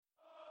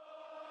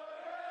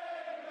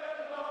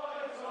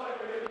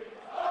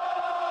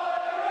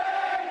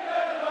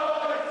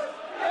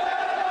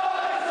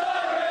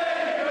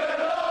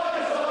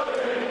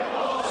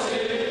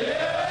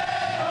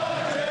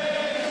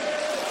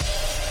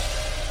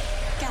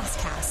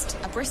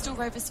Gascast, a Bristol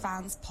Rovers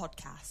fans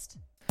podcast.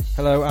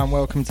 Hello and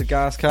welcome to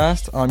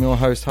Gascast. I'm your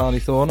host Harley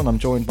Thorne and I'm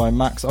joined by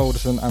Max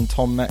Alderson and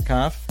Tom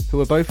Metcalf, who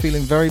are both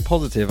feeling very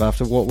positive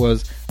after what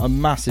was a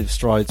massive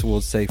stride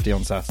towards safety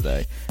on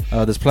Saturday.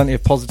 There's plenty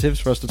of positives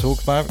for us to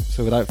talk about,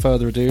 so without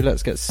further ado,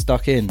 let's get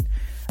stuck in.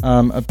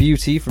 A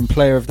beauty from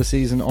player of the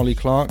season Ollie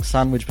Clarke,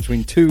 sandwiched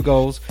between two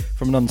goals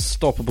from an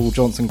unstoppable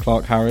Jonson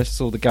Clarke-Harris,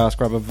 saw the Gas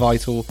grab a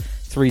vital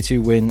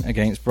 3-2 win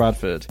against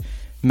Bradford.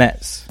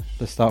 Mets,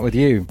 let's start with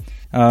you.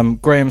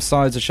 Graham's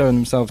sides are showing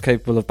themselves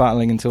capable of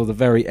battling until the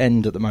very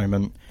end at the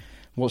moment.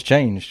 What's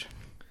changed?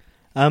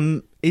 I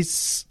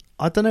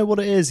don't know what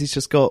it is.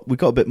 We've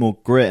got a bit more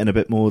grit and a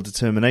bit more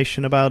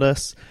determination about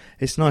us.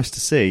 It's nice to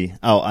see.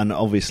 Oh, and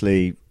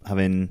obviously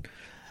having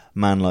a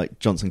man like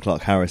Jonson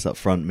Clarke-Harris up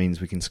front means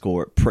we can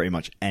score at pretty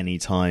much any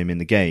time in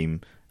the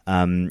game.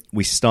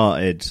 We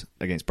started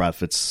against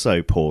Bradford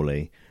so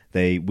poorly.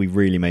 We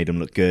really made them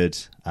look good,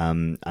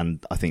 and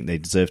I think they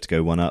deserved to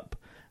go one up.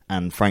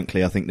 And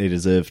frankly, I think they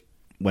deserved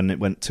when it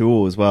went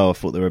 2-2 as well. I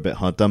thought they were a bit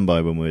hard done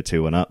by when we were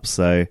 2-1 up.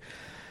 So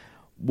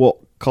what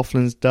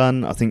Coughlin's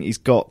done, I think he's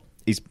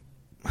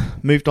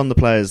moved on the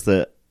players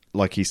that,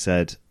 like he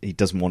said, he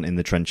doesn't want in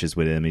the trenches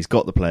with him. He's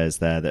got the players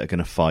there that are going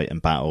to fight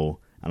and battle.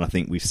 And I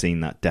think we've seen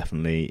that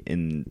definitely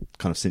in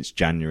kind of since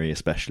January,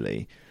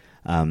 especially,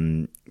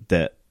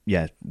 that,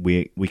 yeah,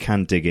 we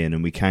can dig in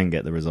and we can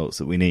get the results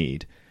that we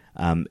need.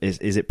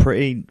 Is it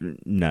pretty?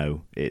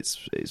 No, it's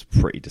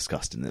pretty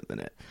disgusting at the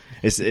minute.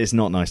 It's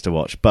not nice to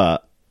watch,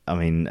 but I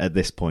mean, at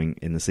this point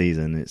in the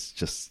season, it's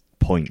just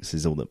points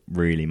is all that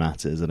really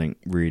matters. I don't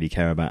really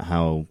care about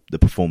how the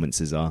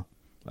performances are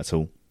at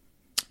all.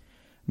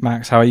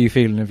 Max, how are you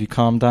feeling? Have you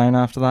calmed down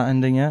after that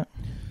ending yet?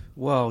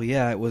 Well,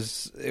 yeah, it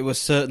was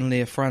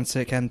certainly a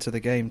frantic end to the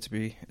game,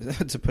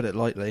 to put it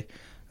lightly.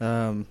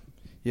 When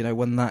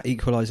that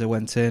equaliser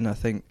went in, I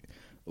think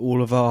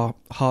all of our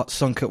hearts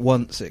sunk at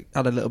once. It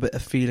had a little bit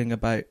of feeling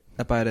about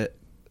it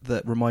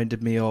that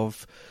reminded me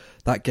of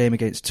that game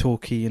against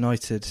Torquay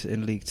United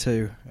in League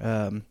Two,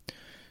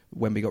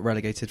 when we got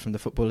relegated from the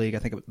Football League. I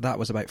think that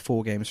was about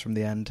 4 games from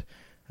the end,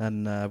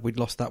 and we'd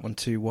lost that one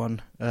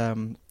 2-1.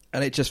 And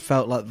it just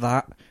felt like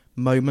that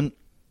moment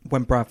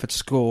when Bradford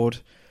scored.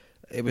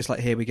 It was like,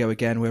 here we go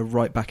again. We're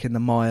right back in the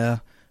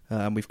mire.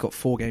 We've got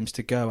 4 games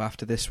to go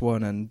after this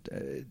one,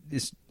 and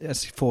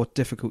it's 4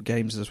 difficult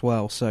games as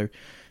well. So,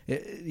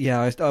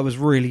 I was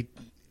really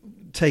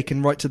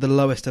taken right to the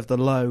lowest of the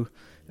low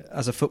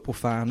as a football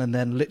fan, and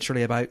then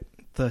literally about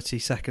 30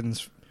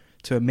 seconds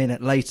to a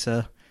minute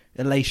later,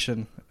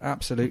 elation,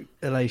 absolute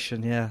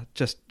elation. Yeah,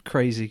 just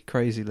crazy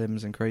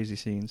limbs and crazy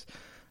scenes.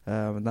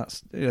 And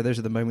that's those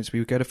are the moments we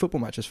would go to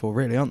football matches for,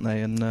 really, aren't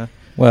they? And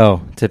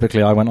well,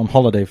 typically I went on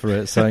holiday for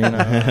it, so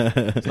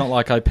it's not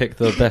like I picked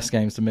the best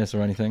games to miss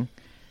or anything.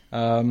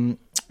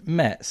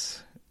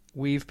 Mets,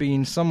 we've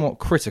been somewhat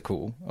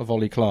critical of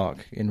Ollie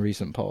Clarke in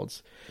recent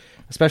pods,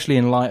 especially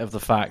in light of the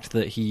fact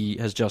that he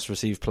has just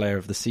received Player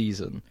of the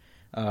Season.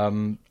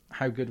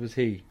 How good was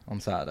he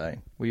on Saturday?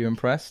 Were you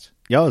impressed?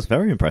 Yeah, I was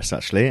very impressed,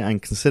 actually.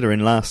 And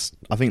considering last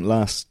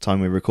time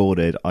we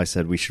recorded, I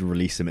said we should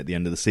release him at the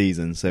end of the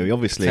season. So he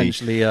obviously...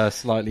 Potentially a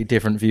slightly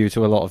different view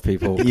to a lot of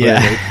people.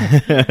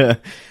 Yeah.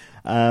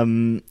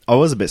 I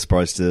was a bit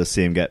surprised to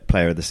see him get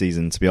Player of the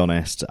Season, to be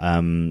honest,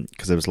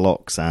 because there was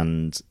Locks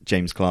and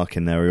James Clarke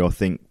in there, who I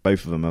think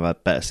both of them have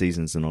had better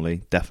seasons than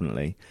Ollie,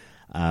 definitely.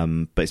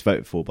 But it's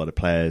voted for by the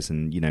players,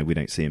 and we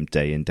don't see him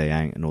day in, day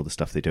out and all the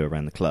stuff they do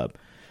around the club.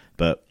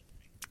 But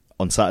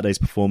on Saturday's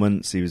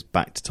performance, he was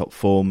back to top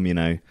form,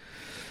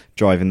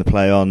 driving the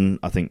play on.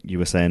 I think you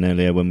were saying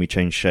earlier when we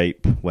changed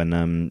shape,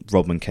 when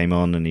Rodman came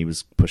on and he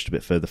was pushed a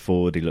bit further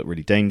forward, he looked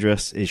really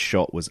dangerous. His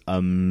shot was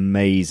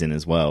amazing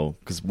as well,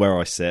 because where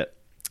I sit,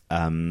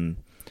 I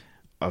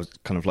was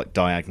kind of like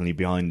diagonally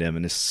behind him,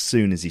 and as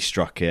soon as he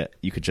struck it,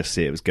 you could just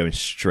see it was going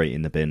straight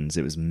in the bins.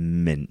 It was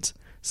mint.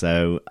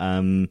 So,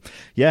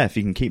 if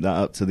you can keep that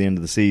up to the end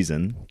of the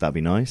season, that'd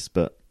be nice.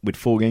 But with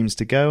 4 games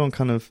to go, I'm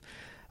kind of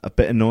a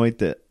bit annoyed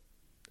that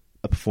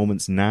a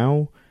performance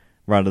now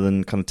rather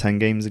than kind of 10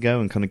 games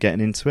ago and kind of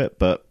getting into it.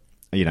 But,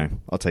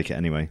 I'll take it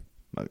anyway.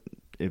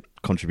 It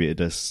contributed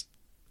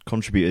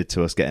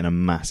to us getting a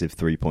massive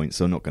 3 points,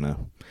 so I'm not going to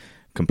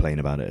complain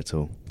about it at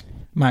all.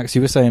 Max,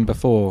 you were saying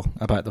before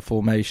about the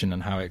formation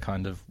and how it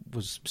kind of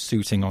was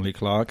suiting Ollie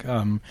Clarke.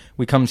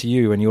 We come to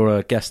you and you're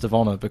a guest of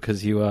honour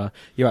because you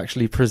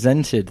actually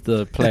presented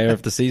the Player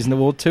of the Season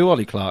award to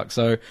Ollie Clarke.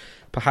 So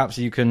perhaps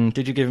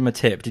did you give him a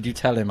tip? Did you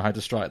tell him how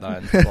to strike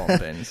that into the bottom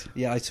bins?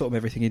 Yeah, I taught him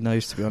everything he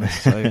knows, to be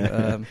honest. So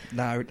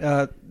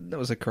that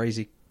was a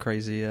crazy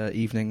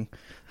evening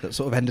that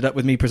sort of ended up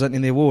with me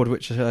presenting the award,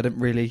 which I didn't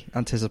really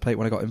anticipate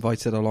when I got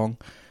invited along.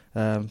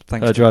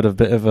 Thanks. You had a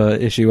bit of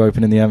an issue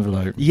opening the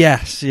envelope.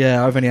 Yes,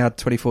 yeah. I've only had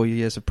 24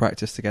 years of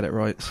practice to get it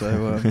right.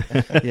 So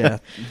yeah,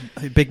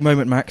 big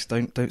moment, Max.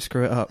 Don't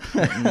screw it up.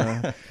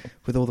 And,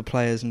 with all the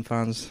players and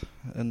fans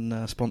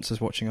and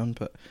sponsors watching on,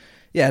 but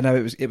yeah, no,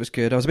 it was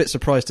good. I was a bit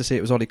surprised to see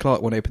it was Ollie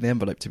Clarke when I opened the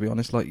envelope. To be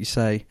honest, like you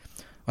say,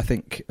 I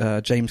think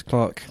James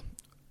Clarke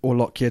or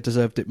Lockyer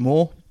deserved it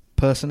more,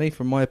 personally,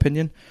 from my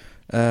opinion.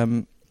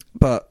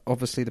 But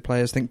obviously the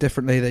players think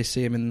differently. They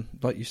see him in,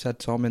 like you said,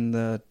 Tom, in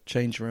the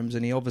change rooms,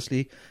 and he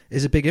obviously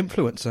is a big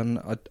influence, and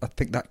I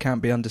think that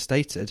can't be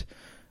understated.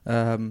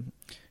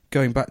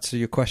 Going back to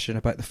your question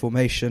about the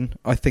formation,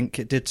 I think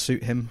it did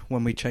suit him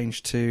when we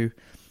changed to,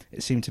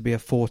 it seemed to be a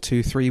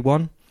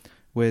 4-2-3-1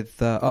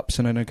 with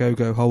Upson and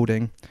Agogo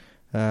holding,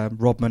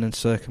 Rodman and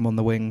Circum on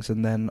the wings,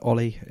 and then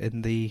Ollie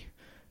in the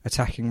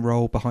attacking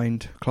role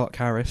behind Clark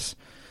Harris.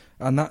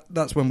 And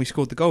that's when we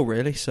scored the goal,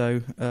 really.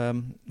 So I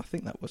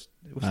think that was...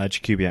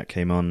 Jakubiak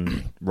came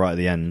on right at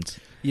the end.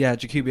 Yeah,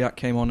 Jakubiak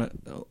came on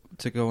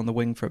to go on the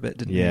wing for a bit,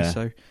 didn't he?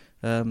 So,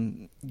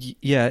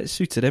 yeah, it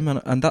suited him.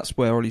 And that's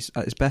where Ollie's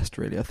at his best,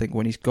 really, I think,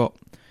 when he's got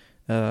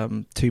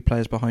two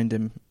players behind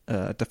him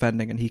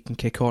defending and he can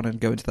kick on and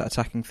go into that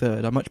attacking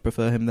third. I much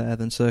prefer him there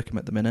than Circum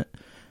at the minute.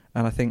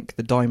 And I think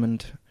the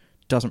diamond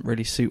doesn't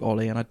really suit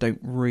Ollie, and I don't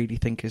really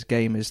think his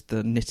game is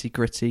the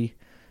nitty-gritty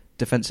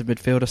defensive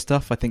midfielder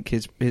stuff. I think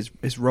his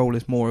role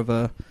is more of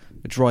a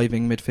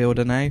driving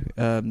midfielder now,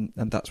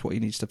 and that's what he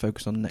needs to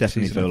focus on next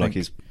Definitely season. feel like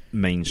his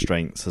main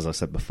strengths, as I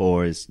said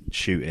before, is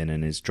shooting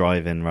and his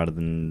driving rather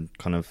than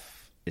kind of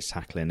his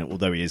tackling.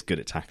 Although he is good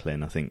at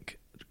tackling, I think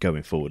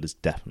going forward is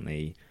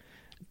definitely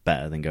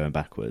better than going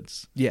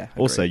backwards. Yeah.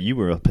 Also, you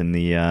were up in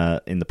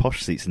the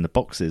posh seats in the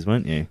boxes,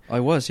 weren't you? I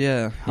was,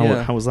 yeah.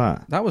 How was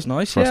that? That was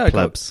nice. For us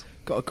plebs.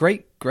 Got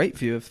a great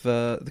view of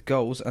the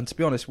goals, and to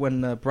be honest,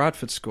 when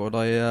Bradford scored,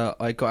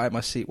 I got out of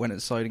my seat, went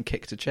inside, and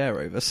kicked a chair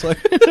over. So I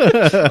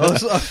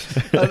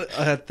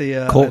had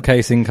the court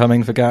case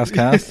incoming for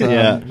Gascast.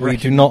 Yeah. We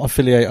do not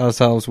affiliate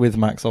ourselves with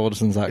Max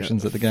Alderson's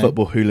actions at the game.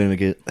 Football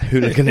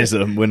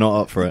hooliganism. We're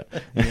not up for it.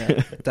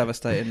 Yeah,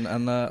 devastating.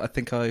 And I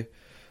think I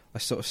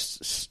sort of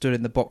stood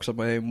in the box on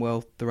my own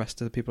while the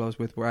rest of the people I was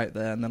with were out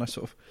there, and then I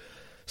sort of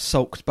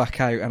sulked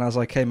back out, and as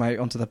I came out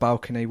onto the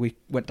balcony, we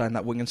went down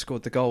that wing and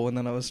scored the goal, and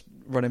then I was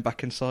running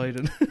back inside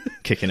and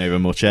kicking over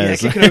more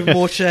chairs. Yeah, kicking over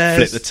more chairs,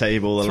 flip the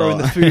table, throwing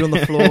the food on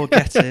the floor,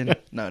 get in.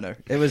 No,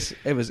 it was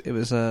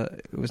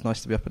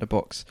nice to be up in a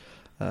box.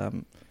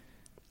 It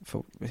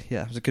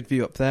was a good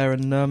view up there,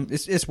 and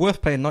it's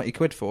worth paying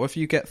 £90 for if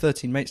you get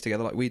 13 mates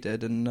together like we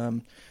did,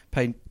 and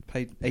paid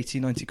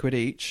 80-90 quid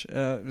each.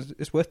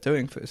 It's worth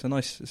doing. It's a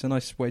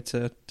nice way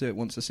to do it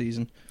once a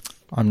season.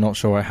 I'm not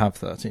sure I have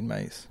 13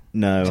 mates.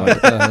 No,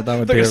 that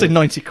would be. I say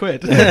 90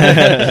 quid. No,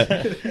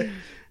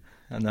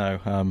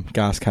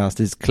 Gascast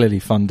is clearly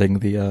funding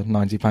the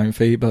 £90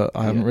 fee, but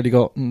I haven't really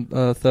got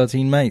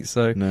 13 mates,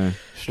 so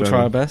we'll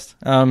try our best.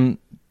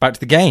 Back to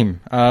the game.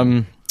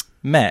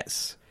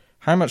 Mets.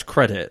 How much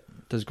credit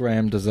does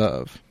Graham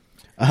deserve?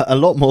 A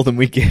lot more than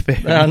we give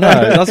him.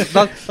 No,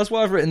 that's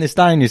why I've written this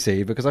down, you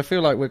see, because I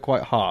feel like we're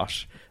quite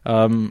harsh.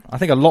 I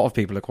think a lot of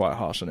people are quite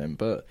harsh on him,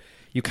 but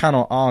you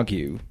cannot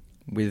argue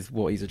with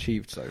what he's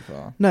achieved so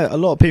far. No, a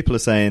lot of people are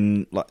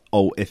saying, like,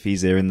 oh, if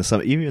he's here in the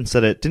summer. You even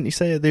said it, didn't you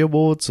say at the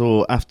awards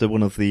or after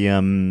one of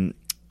the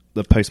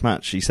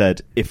post-match, he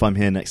said, if I'm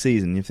here next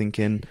season. You're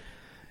thinking,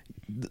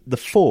 the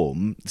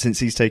form since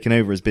he's taken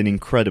over has been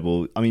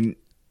incredible. I mean,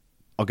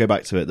 I'll go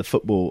back to it. The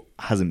football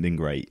hasn't been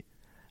great,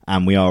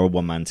 and we are a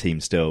one-man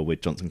team still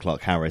with Johnson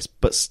Clark Harris,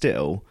 but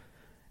still,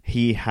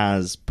 he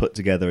has put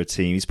together a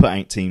team. He's put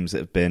out teams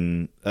that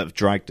have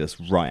dragged us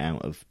right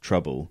out of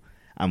trouble,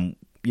 and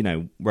you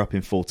know, we're up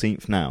in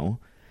 14th now.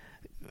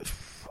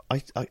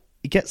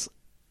 He gets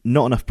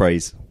not enough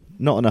praise.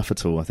 Not enough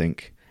at all, I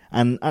think.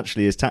 And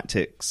actually, his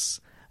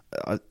tactics,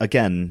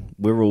 again,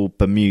 we're all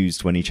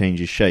bemused when he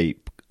changes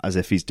shape, as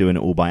if he's doing it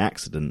all by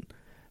accident.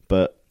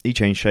 But he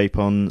changed shape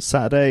on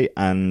Saturday,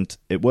 and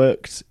it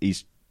worked.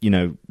 He's,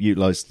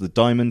 utilised the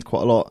diamond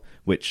quite a lot,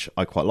 which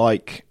I quite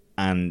like,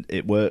 and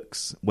it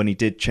works. When he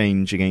did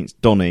change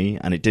against Donny,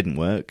 and it didn't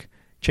work,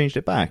 changed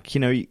it back. He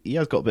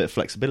has got a bit of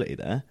flexibility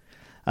there.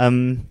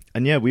 And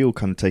yeah, we all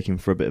kind of take him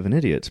for a bit of an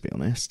idiot, to be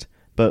honest.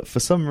 But for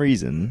some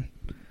reason,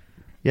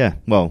 I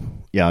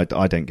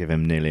don't give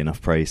him nearly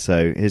enough praise.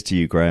 So here's to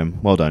you,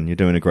 Graham. Well done. You're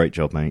doing a great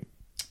job, mate.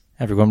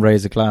 Everyone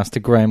raise a glass to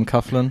Graham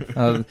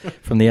Coughlin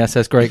from the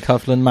SS Great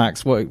Coughlin.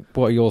 Max, what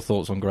are your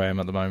thoughts on Graham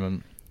at the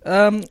moment?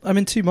 I'm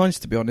in two minds,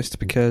 to be honest,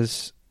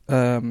 because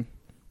I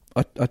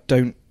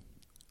don't.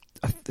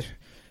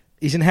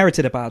 He's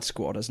inherited a bad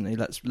squad, hasn't he?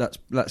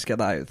 Let's get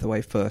that out of the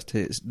way first.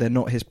 They're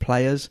not his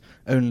players.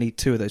 Only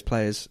two of those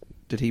players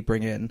did he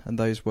bring in, and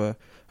those were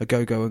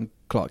Agogo and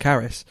Clark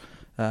Harris.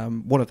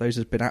 One of those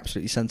has been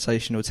absolutely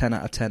sensational, 10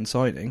 out of 10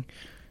 signing.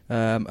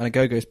 And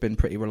Agogo's been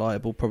pretty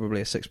reliable,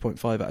 probably a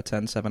 6.5 out of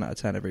 10, 7 out of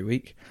 10 every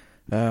week.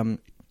 And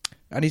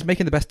he's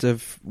making the best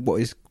of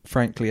what is,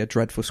 frankly, a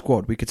dreadful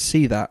squad. We could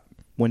see that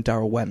when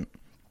Darryl went,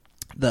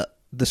 that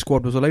the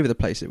squad was all over the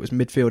place. It was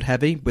midfield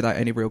heavy, without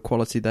any real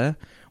quality there.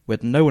 We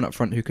had no one up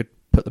front who could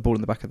put the ball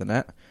in the back of the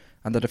net.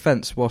 And the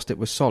defence, whilst it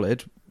was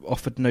solid,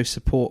 offered no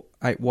support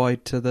out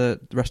wide to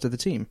the rest of the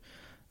team.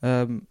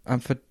 And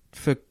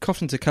for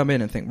Coughlin to come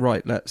in and think,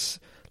 right, let's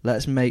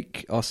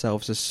make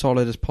ourselves as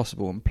solid as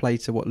possible and play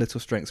to what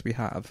little strengths we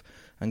have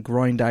and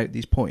grind out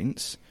these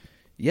points,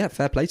 yeah,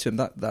 fair play to him.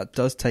 That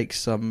does take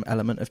some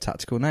element of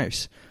tactical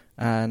nous.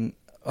 And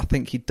I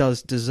think he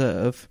does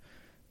deserve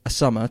a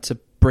summer to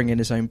bring in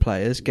his own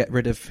players, get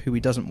rid of who he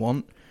doesn't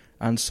want,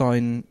 and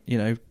sign,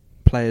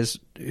 players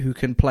who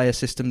can play a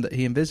system that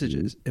he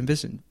envisages.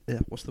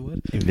 What's the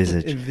word?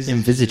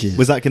 Envisages.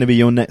 Was that going to be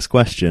your next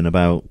question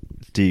about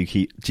do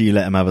you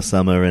let him have a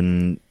summer,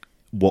 and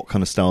what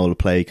kind of style of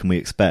play can we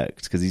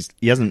expect? Because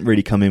he hasn't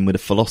really come in with a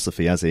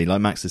philosophy, has he?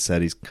 Like Max has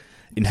said, he's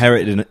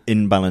inherited an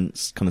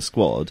imbalanced kind of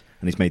squad,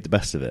 and he's made the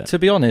best of it. To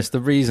be honest, the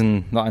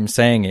reason that I'm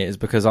saying it is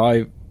because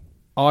I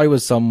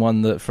was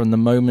someone that from the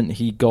moment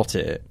he got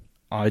it,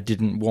 I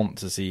didn't want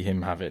to see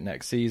him have it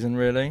next season,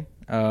 really.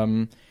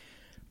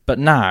 But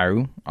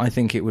now, I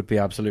think it would be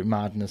absolute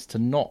madness to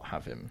not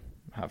have him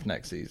have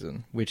next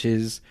season, which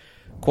is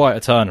quite a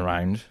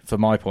turnaround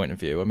from my point of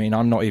view. I mean,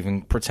 I'm not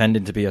even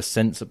pretending to be a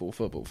sensible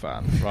football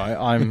fan, right?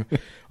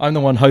 I'm the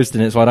one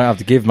hosting it, so I don't have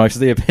to give most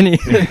of the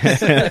opinions.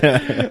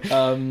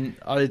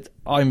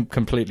 I'm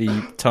completely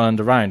turned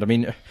around. I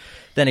mean,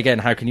 then again,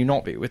 how can you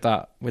not be with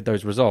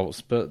those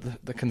results?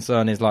 But the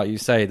concern is, like you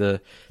say,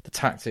 the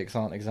tactics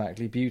aren't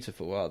exactly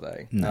beautiful, are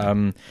they?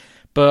 No.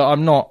 But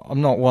I'm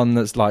not one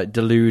that's like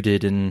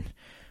deluded, and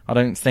I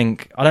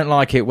don't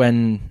like it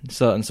when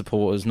certain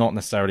supporters, not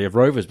necessarily of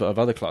Rovers but of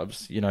other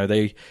clubs,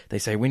 they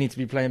say we need to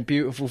be playing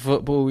beautiful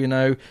football,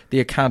 the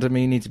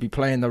academy needs to be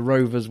playing the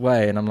Rovers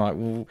way, and I'm like,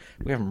 well,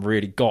 we haven't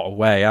really got a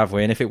way, have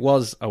we? And if it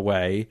was a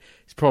way,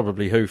 it's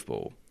probably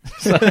hoofball.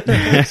 So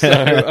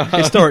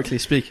historically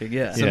speaking,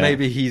 yeah. So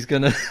maybe he's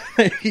gonna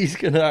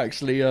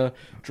actually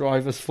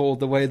drive us forward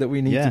the way that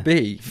we need to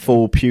be,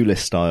 full Pulis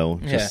style.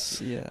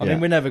 I mean,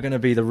 we're never going to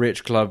be the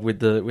rich club with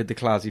the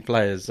classy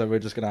players, so we're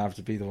just going to have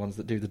to be the ones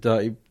that do the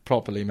dirty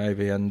properly,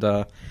 maybe. And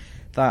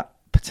that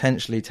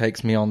potentially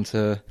takes me on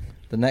to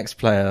the next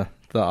player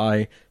that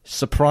I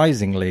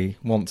surprisingly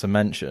want to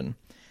mention.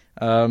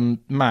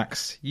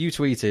 Max, you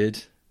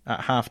tweeted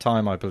at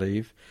half-time, I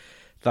believe,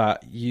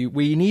 that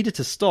we needed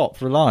to stop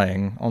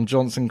relying on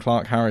Johnson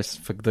Clark-Harris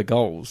for the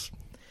goals.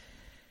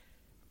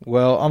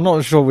 Well, I'm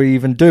not sure we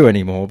even do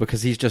anymore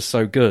because he's just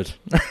so good.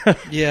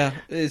 Yeah,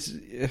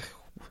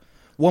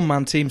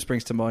 one-man team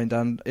springs to mind,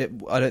 and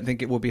I don't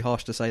think it would be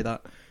harsh to say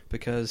that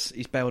because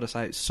he's bailed us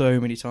out so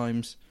many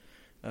times.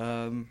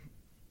 I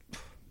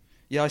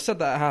said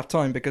that at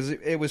half-time because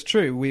it was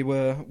true. We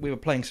were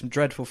playing some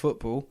dreadful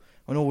football,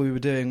 and all we were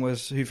doing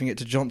was hoofing it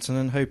to Johnson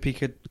and hope he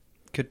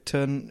could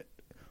turn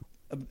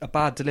a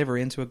bad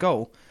delivery into a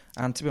goal,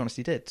 and to be honest,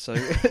 he did. So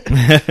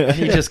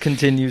he just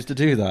continues to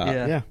do that.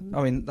 Yeah.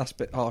 I mean, that's a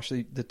bit harsh.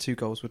 The two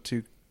goals were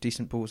two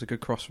decent balls: a good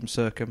cross from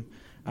Circum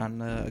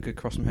and a good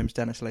cross from Holmes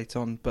Dennis late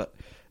on. But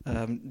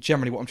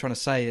generally, what I'm trying to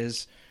say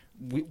is,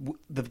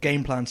 the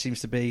game plan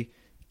seems to be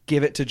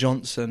give it to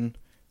Johnson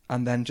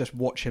and then just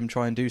watch him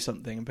try and do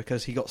something,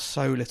 because he got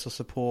so little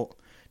support.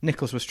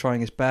 Nichols was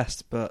trying his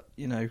best, but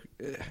it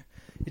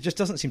just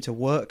doesn't seem to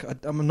work.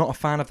 I'm not a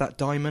fan of that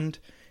diamond.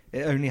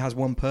 It only has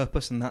one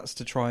purpose, and that's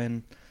to try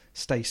and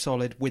stay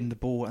solid, win the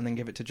ball, and then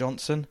give it to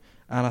Johnson.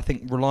 And I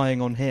think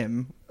relying on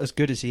him, as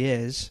good as he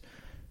is,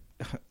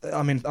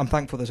 I mean, I'm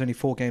thankful there's only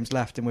 4 games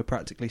left and we're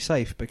practically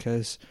safe,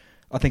 because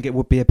I think it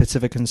would be a bit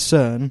of a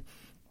concern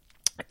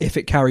if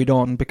it carried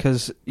on,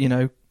 because,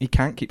 he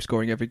can't keep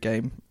scoring every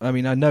game. I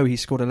mean, I know he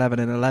scored 11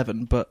 in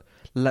 11, but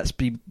let's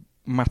be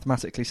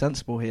mathematically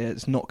sensible here.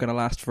 It's not going to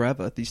last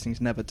forever. These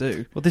things never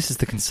do. Well, this is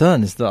the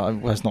concern, is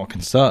that, well, it's not a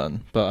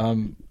concern, but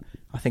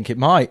I think it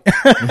might.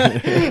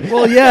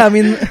 Well, yeah, I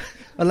mean,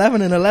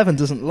 11 and 11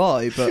 doesn't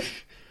lie, but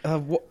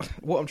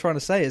what I'm trying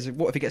to say is,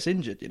 what if he gets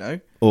injured,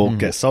 Or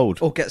gets sold.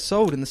 Or gets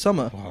sold in the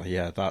summer. Well,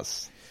 yeah,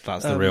 that's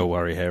the real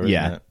worry here,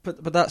 isn't it?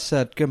 But that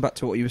said, going back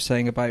to what you were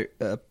saying about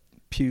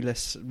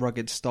Pulis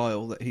rugged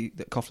style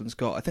that Coughlin's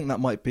got, I think that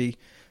might be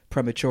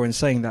premature in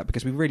saying that,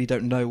 because we really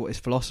don't know what his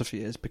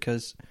philosophy is,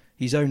 because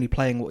he's only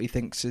playing what he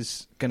thinks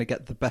is going to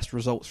get the best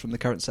results from the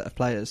current set of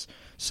players.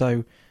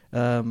 So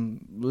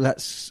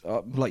let's,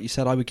 like you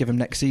said, I would give him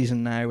next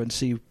season now and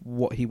see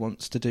what he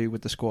wants to do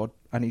with the squad,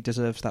 and he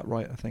deserves that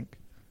right, I think.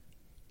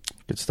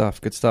 Good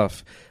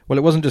stuff. Well,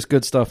 it wasn't just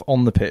good stuff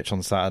on the pitch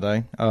on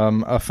Saturday.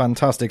 A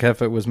fantastic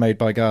effort was made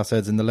by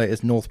Garceads in the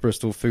latest North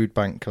Bristol Food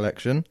Bank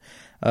collection.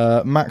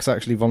 Max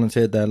actually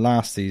volunteered there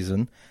last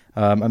season,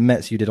 and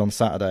Metz you did on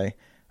Saturday.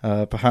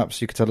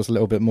 Perhaps you could tell us a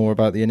little bit more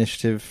about the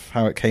initiative,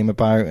 how it came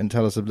about, and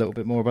tell us a little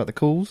bit more about the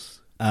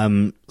calls. We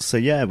got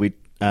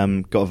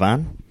a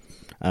van.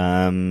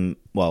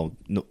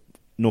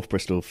 North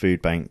Bristol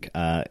Food Bank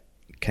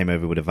came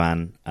over with a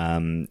van.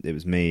 It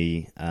was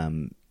me,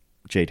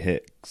 Jade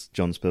Hicks,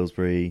 John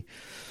Spilsbury,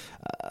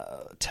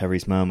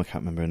 Terry's mum, I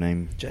can't remember her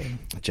name,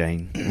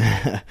 Jane,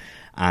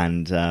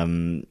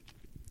 and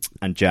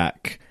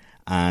Jack,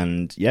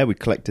 and we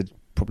collected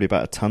probably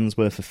about a ton's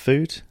worth of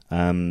food.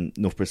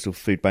 North Bristol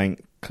Food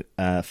Bank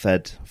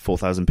fed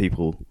 4,000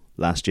 people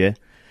last year,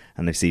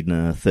 and they've seen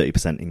a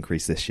 30%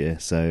 increase this year,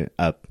 so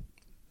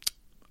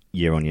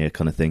year on year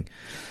kind of thing.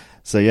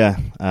 So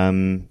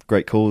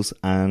great cause,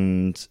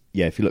 and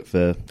if you look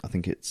for, I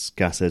think it's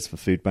Garceads for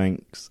Food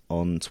Banks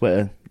on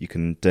Twitter, you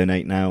can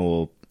donate now,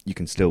 or you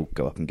can still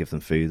go up and give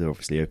them food. They're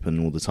obviously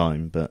open all the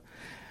time, but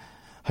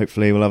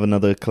hopefully we'll have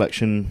another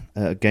collection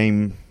at a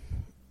game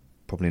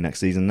probably next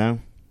season now.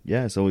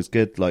 yeah, it's always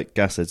good. Like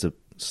Gasheads are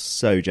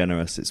so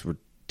generous, it's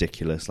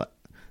ridiculous. Like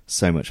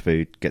so much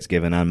food gets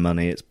given and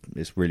money.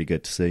 It's really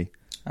good to see.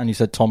 And you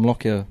said Tom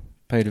Lockyer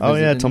paid a visit. Oh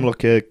yeah, didn't Tom you?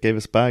 Lockyer gave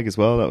us a bag as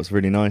well. That was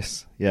really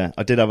nice. Yeah,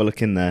 I did have a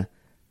look in there.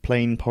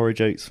 Plain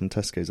porridge oats from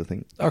Tesco's, I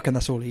think. I reckon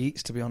that's all he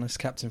eats, to be honest.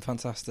 Captain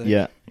Fantastic.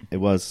 Yeah, it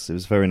was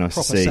very nice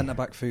Proper to see.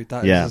 centre-back food,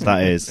 that Yeah, is.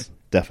 that is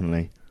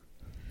definitely.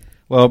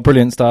 Well,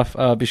 brilliant stuff.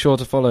 Be sure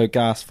to follow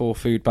Gas for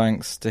Food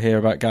Banks to hear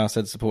about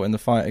Gasheads supporting the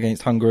fight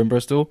against hunger in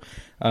Bristol.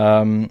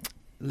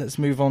 Let's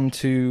move on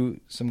to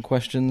some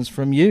questions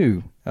from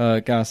you,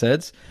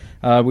 Gasheads.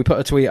 We put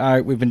a tweet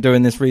out. We've been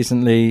doing this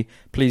recently.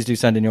 Please do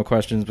send in your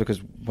questions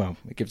because, well,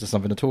 it gives us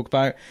something to talk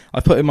about.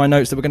 I put in my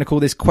notes that we're going to call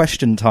this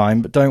question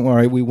time, but don't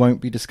worry, we won't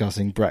be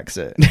discussing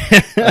Brexit.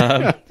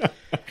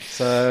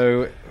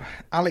 So,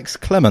 Alex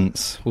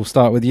Clements, we'll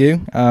start with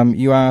you.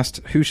 You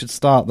asked who should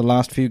start the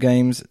last few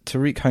games,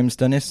 Tariq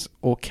Holmes-Dennis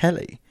or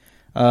Kelly?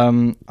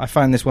 I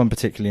found this one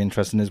particularly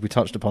interesting as we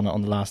touched upon it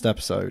on the last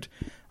episode.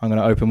 I'm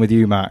going to open with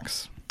you,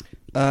 Max.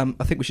 I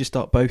think we should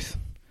start both.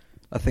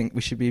 I think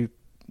we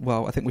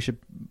should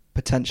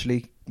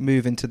potentially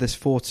move into this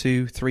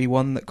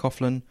 4-2-3-1 that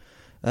Coughlin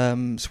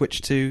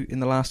switched to in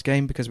the last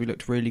game because we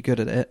looked really good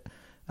at it.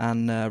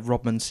 And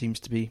Rodman seems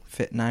to be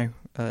fit now,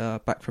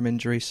 back from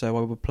injury, so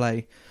I would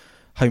play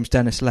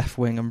Holmes-Dennis left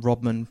wing and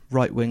Rodman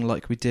right wing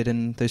like we did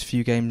in those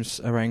few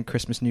games around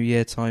Christmas, New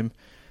Year time.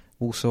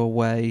 Also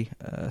away,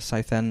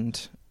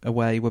 Southend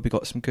away, where we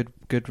got some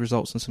good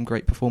results and some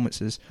great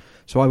performances.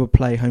 So I would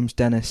play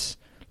Holmes-Dennis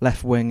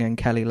left wing and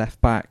Kelly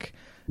left back,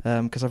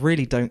 because I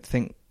really don't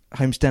think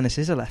Holmes-Dennis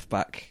is a left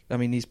back. I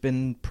mean, he's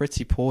been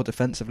pretty poor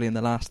defensively in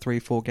the last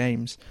 3-4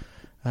 games,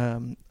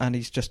 and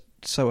he's just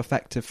so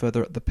effective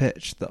further up the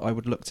pitch that I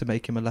would look to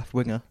make him a left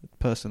winger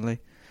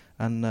personally.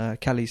 And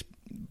Kelly's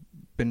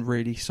been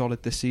really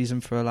solid this season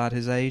for a lad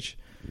his age,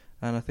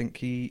 and I think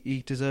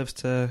he deserves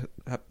to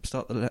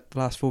start the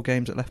last 4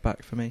 games at left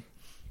back for me.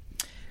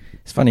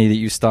 It's funny that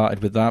you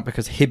started with that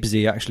because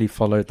Hibbsy actually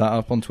followed that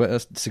up on Twitter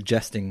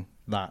suggesting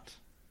that.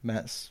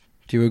 Mets,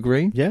 do you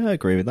agree? Yeah, I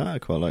agree with that. I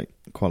quite like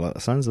the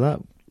sounds of that.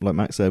 Like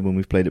Max said, when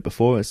we've played it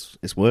before,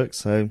 it's worked.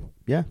 So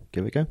yeah,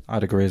 give it a go.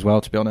 I'd agree as well,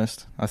 to be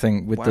honest. I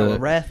think with a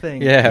rare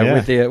thing.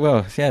 with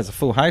the it's a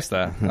full house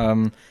there.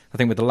 I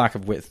think with the lack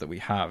of width that we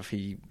have,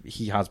 he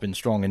has been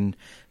strong, and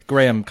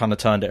Graham kind of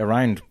turned it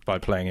around by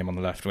playing him on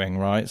the left wing,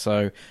 right?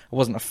 So I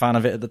wasn't a fan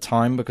of it at the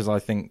time because I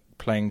think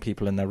playing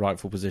people in their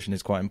rightful position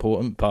is quite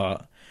important,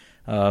 but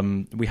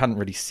we hadn't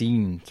really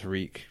seen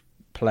Tariq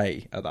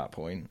play at that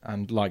point,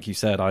 and like you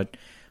said, I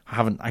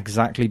haven't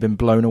exactly been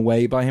blown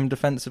away by him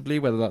defensively,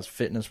 whether that's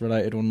fitness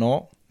related or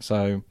not.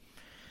 So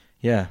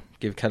yeah,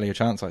 give Kelly a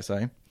chance, I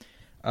say.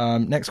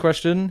 Next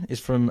question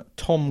is from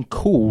Tom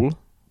Cool.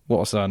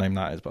 What a surname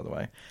that is, by the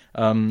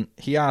way.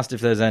 He asked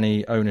if there's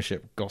any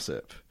ownership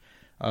gossip.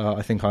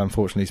 I think I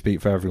unfortunately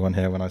speak for everyone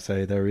here when I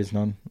say there is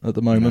none at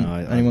the moment. No,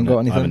 Anyone got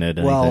anything? I haven't heard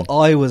anything. Well,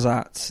 I was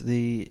at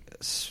the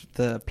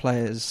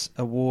Players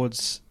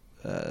Awards.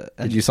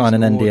 Did you sign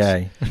an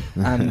NDA?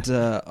 And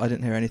I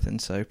didn't hear anything,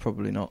 so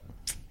probably not.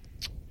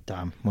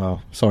 Damn.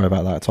 Well, sorry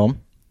about that,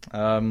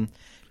 Tom.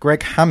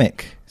 Greg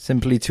Hammock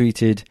simply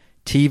tweeted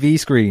TV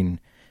screen ?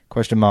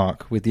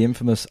 With the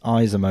infamous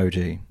eyes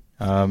emoji.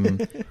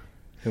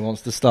 Who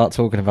wants to start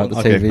talking about the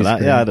I'll TV go for that.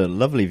 screen? Yeah, I had a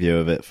lovely view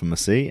of it from my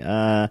seat.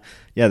 Yeah,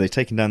 they've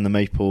taken down the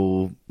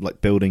Maple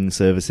building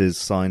services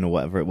sign or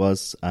whatever it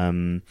was. I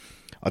don't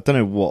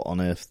know what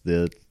on earth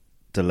the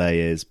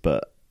delay is,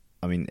 but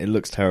I mean, it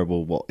looks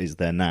terrible what is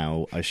there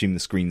now. I assume the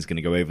screen's going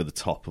to go over the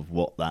top of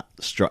what that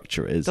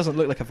structure is. It doesn't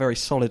look like a very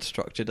solid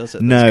structure, does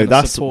it? No, gonna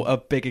that's support a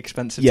big,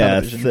 expensive yeah,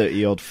 television.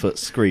 30-odd foot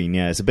screen.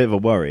 Yeah, it's a bit of a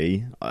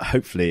worry.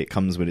 Hopefully it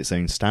comes with its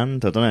own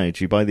stand. I don't know.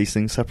 Do you buy these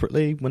things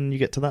separately when you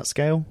get to that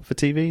scale for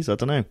TVs? I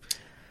don't know.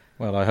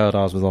 Well, I heard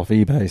ours was off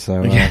eBay,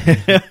 so...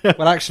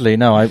 well, actually,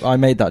 no, I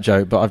made that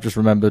joke, but I've just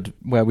remembered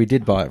where we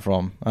did buy it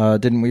from.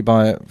 Didn't we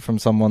buy it from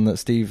someone that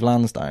Steve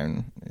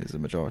Lansdowne is a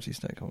majority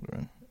stakeholder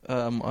in?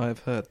 I've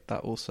heard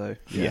that also.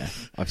 Yeah,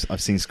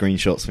 I've seen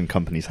screenshots from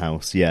Company's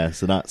House. Yeah,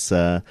 so that's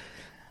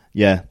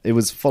it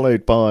was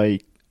followed by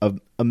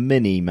a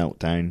mini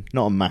meltdown,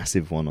 not a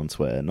massive one on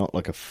Twitter, not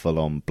like a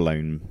full-on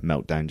blown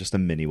meltdown, just a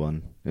mini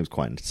one. It was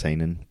quite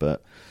entertaining,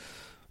 but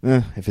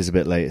if it's a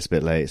bit late, it's a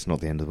bit late. It's not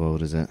the end of the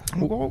world, is it?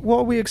 What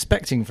are we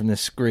expecting from this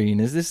screen?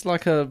 Is this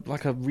like a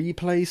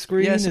replay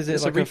screen? Yes, is it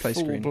it's like a a replay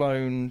screen.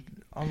 full-blown...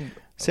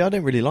 See, I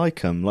don't really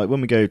like them. Like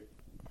when we go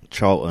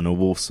Charlton or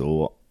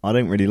Walsall, I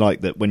don't really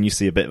like that when you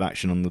see a bit of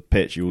action on the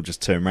pitch, you'll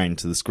just turn around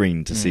to the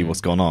screen to see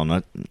what's gone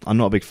on. I'm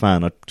not a big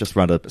fan. I'd just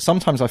rather...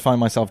 Sometimes I find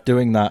myself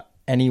doing that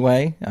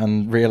anyway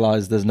and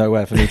realise there's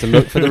nowhere for me to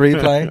look for the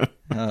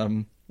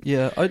replay.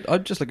 Yeah,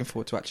 I'm just looking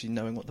forward to actually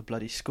knowing what the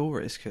bloody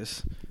score is,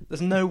 because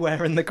there's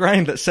nowhere in the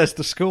ground that says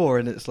the score,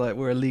 and it's like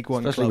we're a League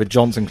One Especially club. with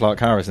Johnson Clark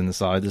Harris in the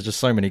side, there's just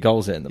so many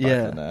goals hitting the back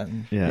of the net.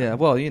 Yeah,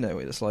 well, you know,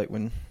 it's like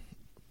when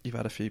you've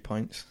had a few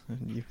pints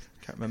and you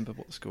can't remember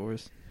what the score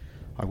is.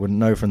 I wouldn't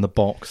know from the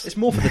box. It's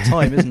more for the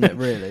time, isn't it,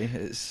 really?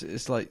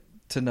 It's like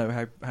to know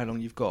how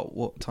long you've got,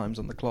 what time's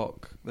on the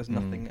clock. There's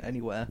nothing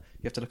anywhere.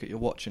 You have to look at your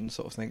watch and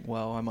sort of think,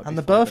 well, I might. And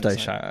be the 5 birthday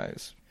minutes late.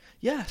 shout-outs,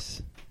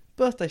 Yes,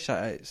 birthday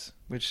shout-outs.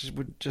 which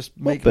would just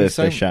What make me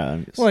birthday so.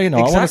 shout-outs? Well, you know,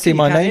 I want to see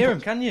my You can't name. hear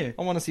 'em, can you?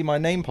 I want to see my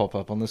name pop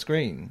up on the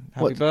screen.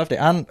 Happy What? birthday!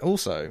 And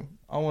also,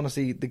 I want to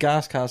see the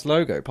Gascast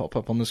logo pop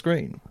up on the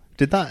screen.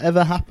 Did that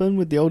ever happen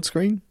with the old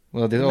screen?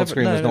 Well, the Never- old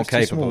screen no, was not it's too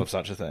capable small. of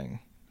such a thing.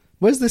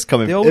 Where's this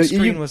coming The from? old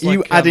screen was you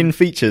like, adding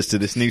features to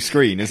this new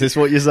screen? Is this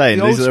what you're saying?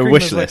 The old This is a screen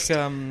wish was list.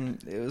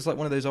 like, it was like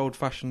one of those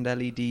old-fashioned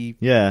LED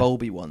Yeah.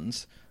 bulby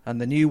ones, and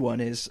the new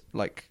one is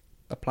like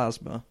a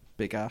plasma,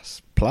 big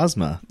ass.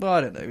 Plasma. Well,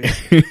 I don't know.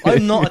 Yeah.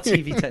 I'm not a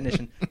TV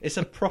technician. It's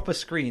a proper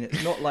screen.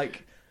 It's not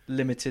like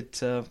limited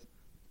to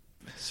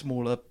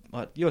smaller.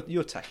 You're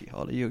techie,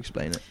 Harley. You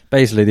explain it.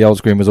 Basically, the old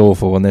screen was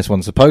awful, and this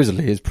one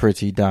supposedly is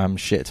pretty damn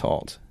shit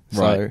hot.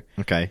 So Right.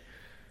 Okay.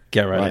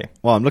 get ready. Right.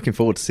 Well, I'm looking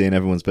forward to seeing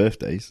everyone's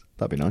birthdays.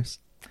 That'd be nice.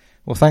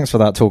 Well, thanks for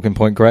that talking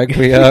point, Greg.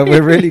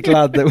 We're really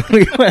glad that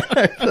we went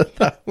over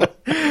that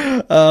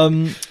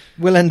one.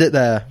 We'll end it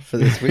there for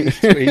this week's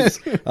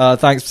tweets.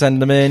 Thanks for sending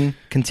them in.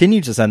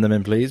 Continue to send them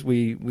in, please.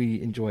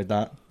 We enjoyed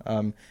that,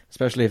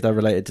 especially if they're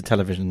related to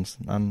televisions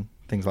and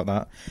things like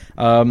that.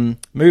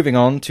 Moving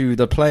on to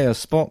the player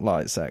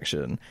spotlight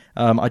section.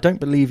 I don't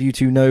believe you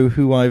two know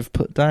who I've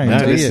put down. No,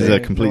 do this you? is No a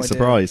complete idea.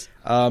 surprise.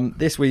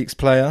 This week's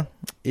player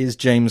is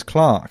James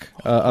Clark,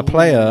 a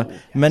player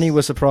many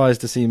were surprised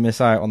to see miss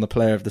out on the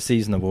Player of the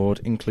Season award,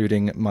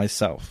 including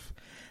myself.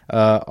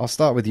 I'll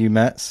start with you,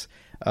 Mets.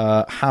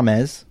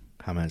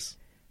 James,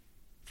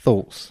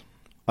 thoughts?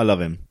 I love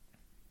him.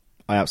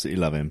 I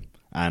absolutely love him.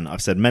 And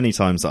I've said many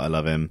times that I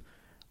love him.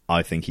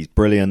 I think he's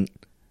brilliant.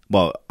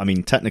 Well, I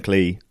mean,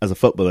 technically, as a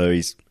footballer,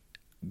 he's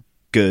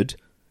good.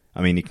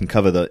 I mean, he can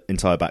cover the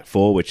entire back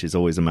four, which is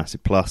always a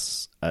massive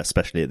plus,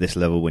 especially at this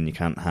level when you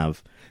can't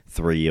have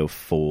 3 or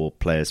 4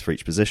 players for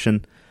each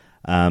position.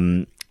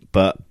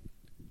 But,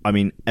 I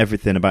mean,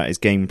 everything about his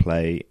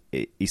gameplay,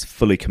 he's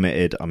fully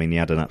committed. I mean, he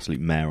had an absolute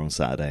mare on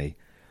Saturday.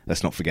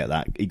 Let's not forget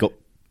that.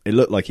 It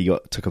looked like he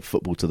took a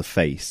football to the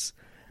face,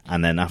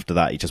 and then after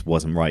that, he just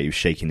wasn't right. He was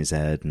shaking his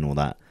head and all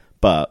that.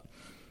 But,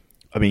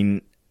 I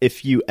mean,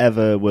 if you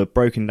ever were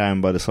broken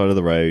down by the side of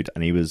the road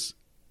and he was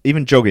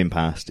even jogging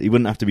past, he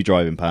wouldn't have to be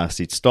driving past.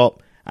 He'd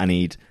stop and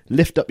he'd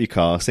lift up your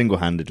car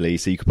single-handedly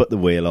so you could put the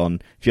wheel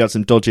on. If you had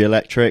some dodgy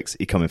electrics,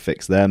 he'd come and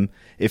fix them.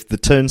 If the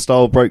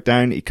turnstile broke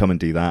down, he'd come and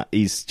do that.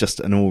 He's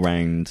just an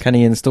all-round... Can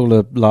he install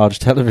a large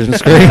television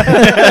screen?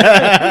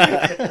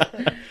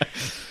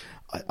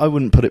 I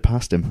wouldn't put it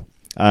past him.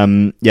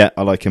 Yeah,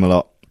 I like him a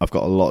lot. I've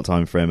got a lot of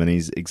time for him, and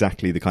he's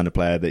exactly the kind of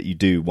player that you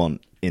do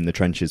want in the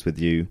trenches with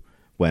you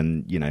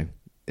when, you know,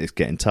 it's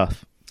getting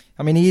tough.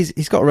 I mean,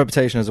 he's got a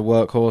reputation as a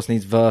workhorse, and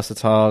he's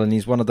versatile, and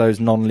he's one of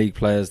those non-league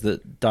players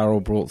that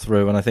Darryl brought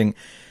through, and I think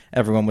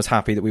everyone was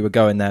happy that we were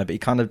going there, but he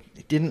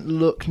didn't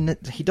look...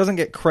 He doesn't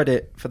get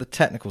credit for the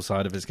technical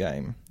side of his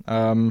game.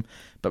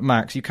 But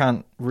Max, you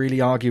can't really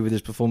argue with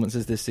his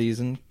performances this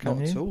season, can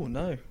Not you? at all.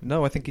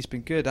 No. I think he's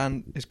been good,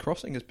 and his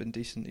crossing has been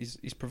decent.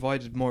 He's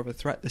provided more of a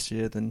threat this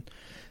year than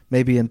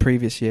maybe in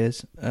previous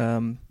years.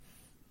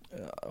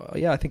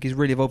 Yeah, I think he's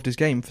really evolved his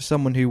game for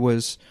someone who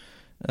was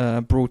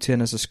brought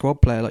in as a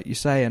squad player, like you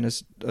say,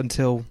 and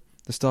until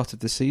the start of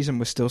the season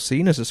was still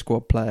seen as a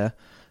squad player.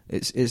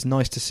 It's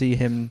nice to see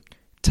him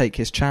take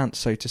his chance,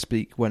 so to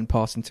speak, when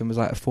Partington was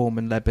out of form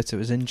and Ledbetter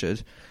was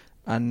injured,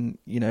 and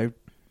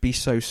be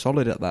so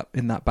solid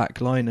in that back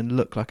line and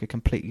look like a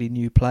completely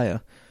new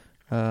player.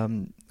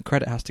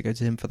 Credit has to go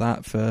to him for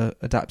that, for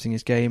adapting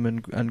his game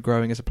and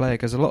growing as a player,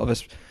 because a lot of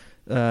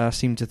us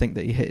seem to think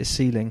that he hit his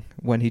ceiling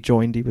when he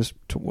joined. He was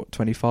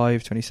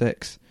 25,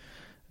 26,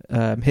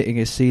 hitting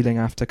his ceiling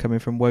after coming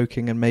from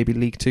Woking, and maybe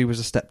League 2 was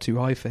a step too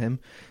high for him.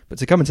 But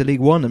to come into League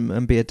 1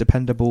 and be a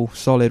dependable,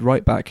 solid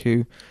right back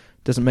who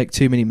doesn't make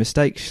too many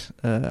mistakes,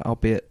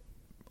 albeit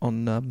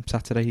on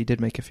Saturday he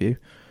did make a few.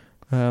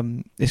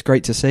 It's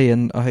great to see,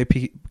 and I hope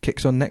he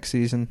kicks on next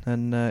season,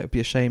 and it would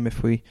be a shame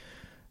if we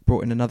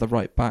brought in another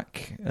right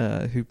back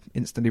who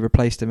instantly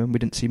replaced him, and we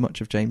didn't see much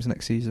of James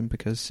next season,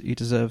 because he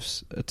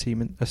deserves a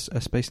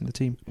space in the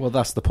team. Well,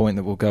 that's the point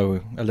that we'll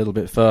go a little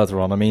bit further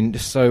on. I mean,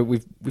 so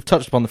we've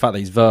touched upon the fact that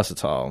he's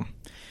versatile,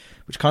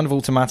 which kind of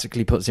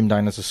automatically puts him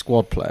down as a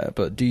squad player.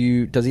 But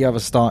does he have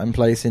a starting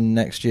place in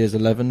next year's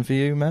 11 for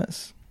you,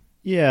 Mets?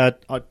 Yeah,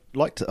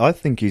 I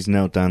think he's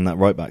nailed down that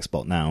right back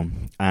spot now.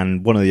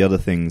 And one of the other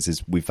things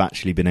is we've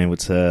actually been able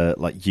to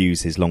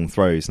use his long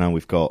throws. Now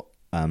we've got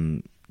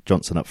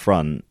Johnson up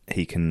front.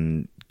 He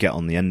can get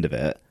on the end of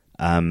it.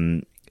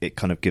 It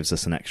kind of gives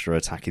us an extra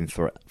attacking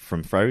threat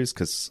from throws,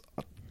 because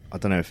I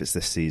don't know if it's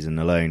this season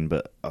alone,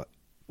 but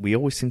we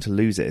always seem to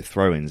lose it at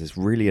throw-ins. It's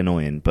really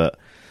annoying, but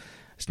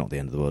it's not the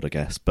end of the world, I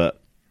guess.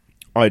 But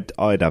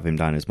I'd have him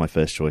down as my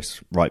first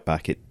choice right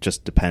back. It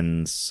just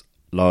depends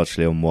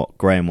largely on what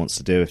Graham wants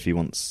to do. If he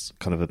wants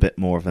kind of a bit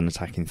more of an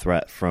attacking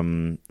threat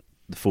from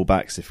the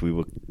full-backs, if we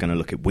were going to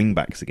look at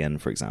wing-backs again,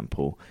 for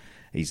example,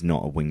 he's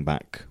not a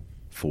wing-back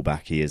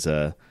full-back. He is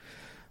a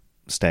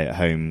stay at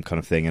home kind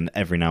of thing, and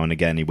every now and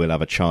again he will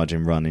have a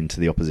charging run into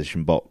the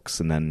opposition box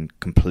and then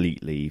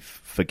completely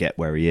forget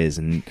where he is.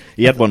 And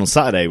he had one on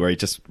Saturday where he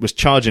just was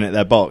charging at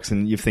their box,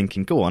 and you're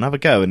thinking, go on, have a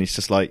go, and he's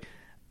just like,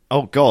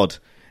 oh god,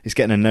 he's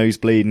getting a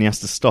nosebleed and he has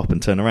to stop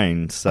and turn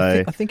around.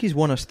 So I think he's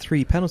won us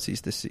 3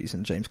 penalties this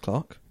season, James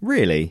Clark.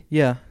 really,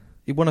 Yeah,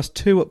 he won us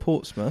 2 at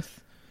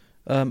Portsmouth,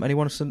 and he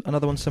won us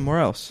another one somewhere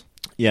else.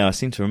 yeah, I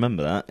seem to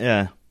remember that.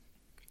 Yeah,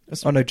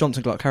 Oh no,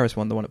 Johnson Clark Harris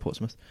won the one at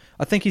Portsmouth.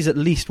 I think he's at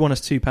least won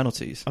us 2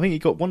 penalties, I think he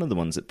got one of the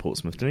ones at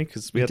Portsmouth, didn't he?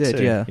 Because we He had did,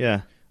 2. yeah.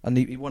 yeah, and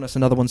he won us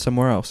another one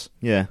somewhere else.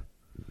 yeah.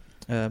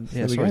 Yeah,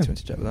 There we sorry go. to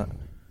interject with that.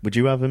 Would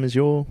you have him as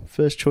your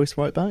first choice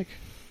right back?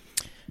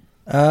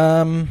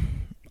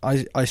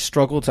 I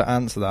struggle to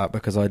answer that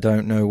because I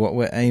don't know what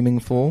we're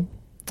aiming for.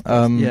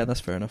 Yeah,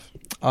 that's fair enough.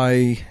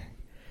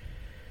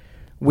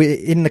 We're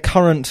in the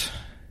current,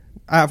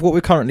 out of what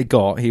we've currently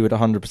got, he would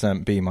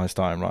 100% be my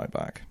starting right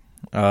back.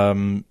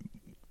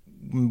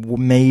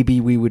 Maybe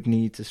we would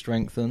need to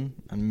strengthen,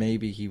 and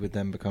maybe he would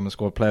then become a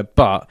squad player.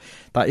 But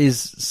that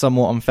is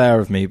somewhat unfair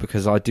of me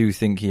because I do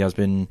think he has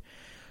been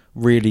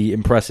really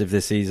impressive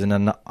this season.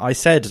 And I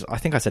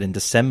think I said in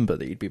December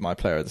that he'd be my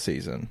player of the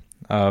season,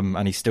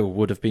 and he still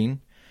would have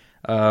been.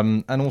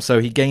 And also,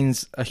 he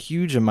gains a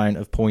huge amount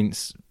of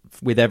points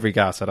with every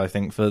Gashead, I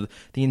think, for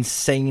the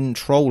insane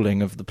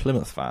trolling of the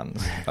Plymouth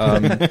fans,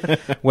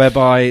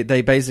 whereby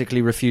they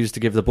basically refused to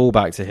give the ball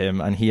back to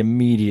him, and he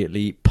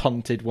immediately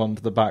punted one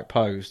to the back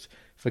post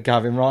for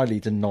Gavin Riley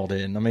to nod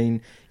in. I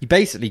mean, he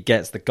basically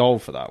gets the goal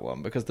for that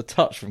one because the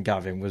touch from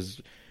Gavin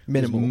was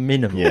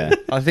minimal. Yeah.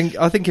 I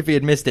think if he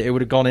had missed it, it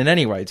would have gone in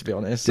anyway, to be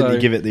honest. Didn't he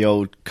give it the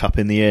old cup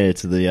in the air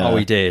to the... Oh,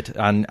 he did,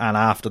 and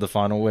after the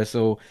final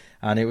whistle,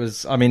 and it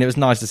was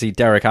nice to see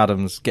Derek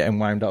Adams getting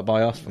wound up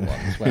by us for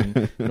once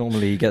when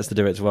normally he gets to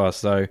do it to us.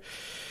 So,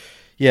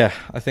 yeah,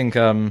 I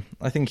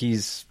think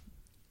he's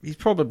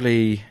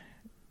probably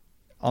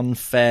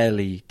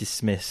unfairly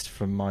dismissed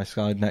from my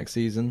side next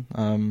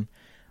season.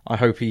 I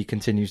hope he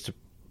continues to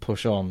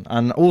push on,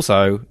 and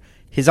also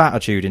his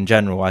attitude in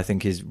general, I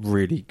think, is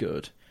really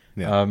good.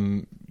 Yeah.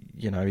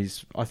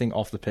 I think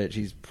off the pitch,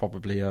 he's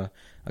probably a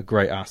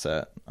great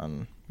asset,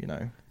 and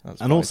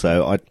that's. And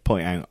also, I'd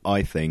point out,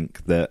 I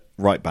think that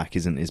right back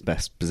isn't his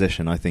best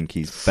position. I think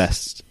he's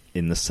best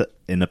in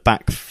the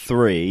back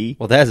three.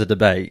 Well, there's a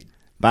debate.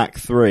 Back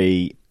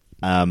three,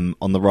 on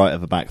the right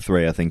of a back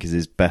three, I think is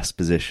his best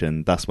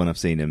position. That's when I've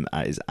seen him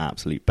at his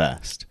absolute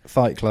best.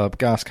 Fight Club,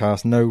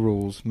 Gascast, no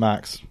rules.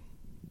 Max,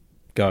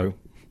 go.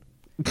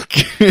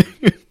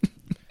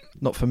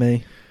 Not for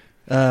me.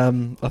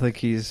 I think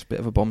he's a bit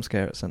of a bomb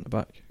scare at centre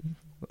back.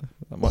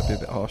 That might be a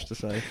bit harsh to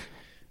say,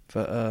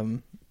 but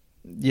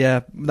yeah,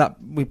 that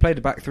we played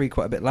a back three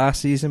quite a bit last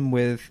season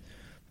with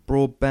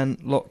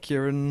Broadbent,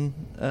 Lockyer,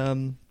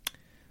 and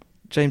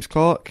James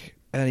Clark,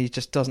 and he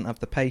just doesn't have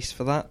the pace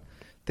for that.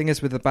 Thing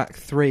is, with the back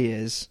three,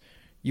 is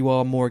you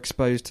are more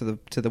exposed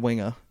to the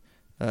winger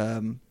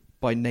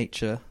by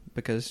nature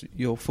because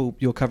your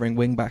covering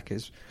wing back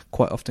is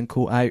quite often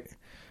caught out.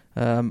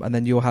 And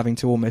then you're having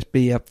to almost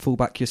be a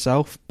fullback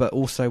yourself, but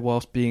also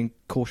whilst being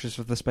cautious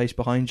of the space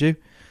behind you,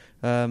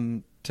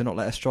 to not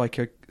let a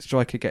striker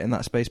get in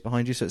that space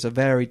behind you. So it's a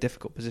very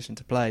difficult position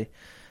to play,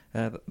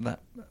 that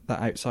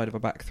outside of a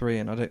back three,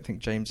 and I don't think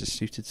James is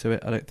suited to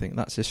it. I don't think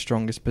that's his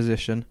strongest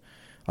position.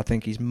 I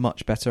think he's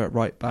much better at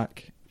right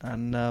back.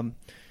 And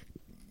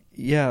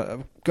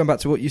going back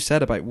to what you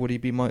said about would he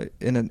be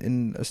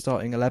in a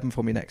starting 11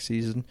 for me next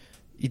season,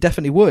 he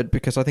definitely would,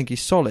 because I think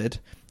he's solid.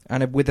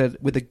 And with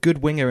a good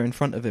winger in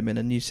front of him in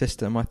a new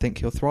system, I think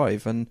he'll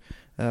thrive and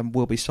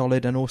will be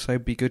solid and also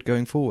be good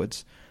going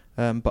forwards.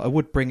 But I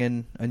would bring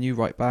in a new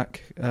right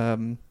back, a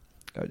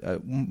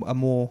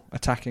more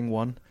attacking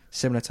one,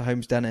 similar to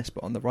Holmes Dennis,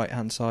 but on the right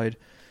hand side.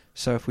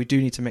 So if we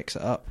do need to mix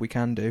it up, we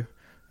can do,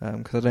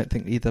 because I don't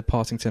think either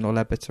Partington or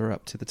Leadbitter are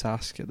up to the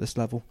task at this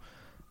level.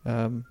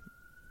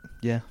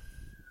 Yeah.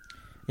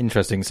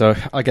 Interesting. So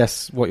I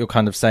guess what you're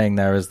kind of saying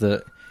there is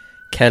that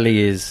Kelly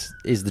is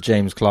the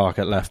James Clark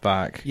at left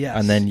back, yes.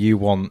 And then you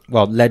want,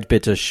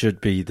 Leadbitter should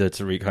be the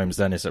Tariq Holmes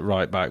Dennis at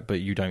right back, but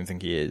you don't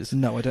think he is.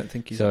 No, I don't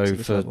think he's so up to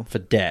this level. For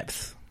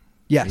depth.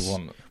 Yes. You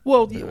want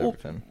well, a bit of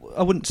everything.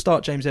 I wouldn't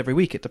start James every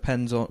week. It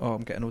depends on.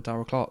 I'm getting all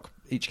Darryl Clark.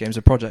 Each game's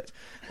a project.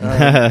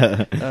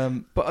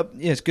 But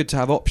it's good to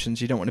have options.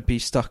 You don't want to be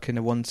stuck in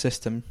a one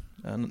system,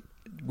 and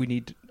we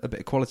need a bit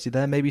of quality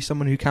there. Maybe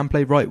someone who can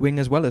play right wing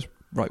as well as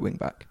right wing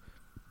back.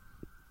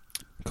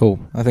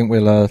 Cool. I think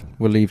we'll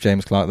leave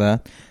James Clark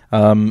there.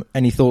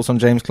 Any thoughts on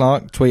James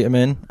Clark? Tweet him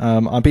in.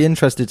 I'd be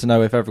interested to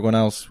know if everyone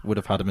else would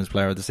have had him as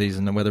player of the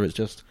season, and whether it's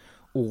just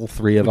all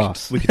three of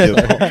us. We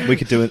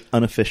could do an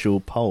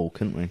unofficial poll,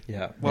 couldn't we?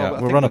 Yeah. Well,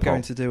 we'll run a we're poll.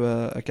 going to do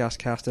a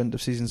Gascast end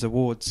of seasons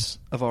awards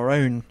of our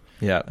own.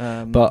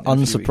 Yeah. But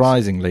in a few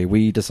unsurprisingly,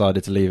 we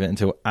decided to leave it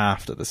until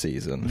after the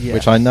season, Yes.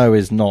 which I know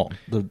is not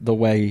the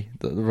way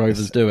that the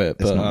Rovers do it.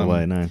 It's but, not the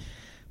way, no.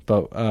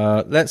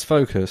 But let's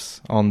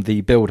focus on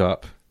the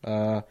build-up.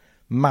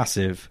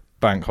 Massive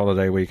bank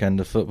holiday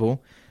weekend of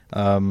football.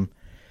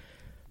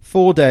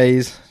 4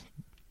 days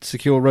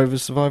secure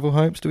Rovers' survival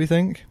hopes, do we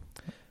think?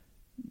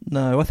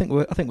 No, I think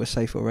we're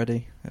safe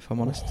already. If I'm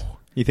honest,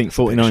 You think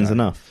 49's shout.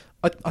 enough?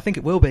 I think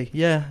it will be.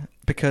 Yeah,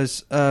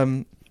 because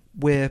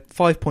we're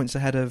 5 points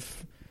ahead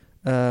of.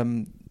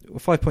 We're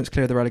 5 points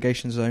clear of the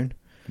relegation zone.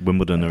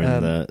 Wimbledon are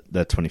in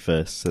their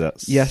 21st, so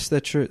that's... Yes, they're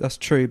true. That's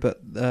true,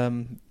 but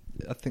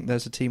I think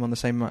there's a team on the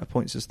same amount of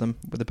points as them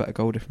with a better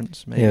goal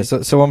difference. Maybe. Yeah,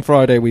 so on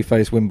Friday we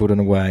faced Wimbledon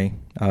away.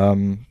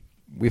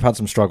 We've had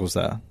some struggles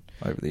there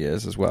over the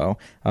years as well.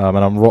 And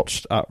I'm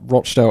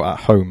Rochdale at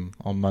home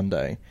on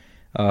Monday.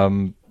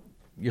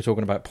 You're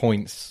talking about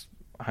points.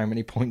 How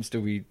many points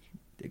do we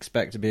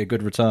expect to be a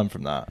good return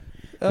from that?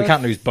 We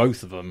can't lose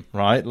both of them,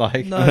 right?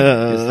 Like, no.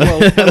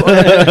 Well,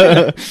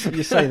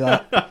 you say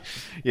that.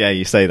 Yeah,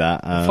 you say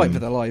that. Fight for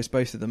their lives,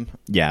 both of them.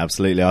 Yeah,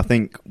 absolutely. I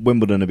think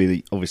Wimbledon will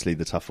be obviously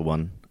the tougher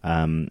one,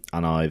 and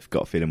I've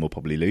got a feeling we'll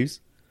probably lose.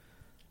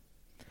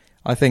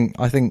 I think,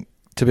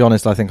 to be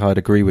honest, I think I'd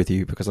agree with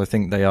you because I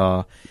think they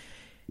are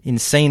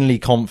insanely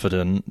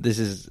confident.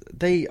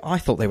 I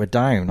thought they were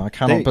down. I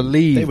cannot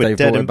believe they were they've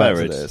dead brought it and back to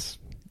buried. this.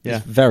 Yeah.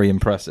 It's very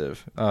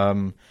impressive.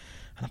 And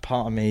a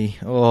part of me,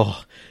 don't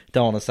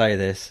want to say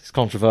this, it's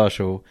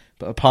controversial,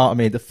 but a part of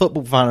me, the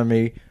football fan of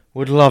me,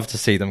 would love to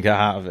see them get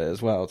out of it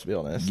as well, to be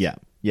honest. Yeah.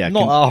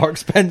 Not at our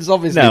expense,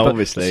 obviously, No, but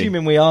obviously.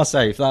 assuming we are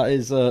safe, that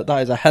is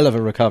a hell of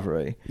a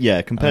recovery.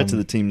 Yeah, compared to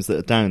the teams that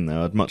are down there,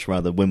 I'd much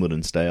rather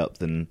Wimbledon stay up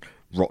than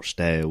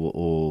Rochdale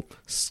or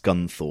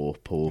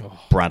Scunthorpe or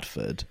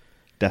Bradford.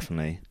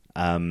 Definitely.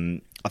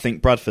 I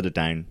think Bradford are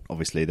down,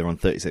 obviously. They're on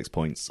 36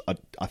 points.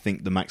 I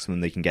think the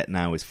maximum they can get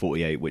now is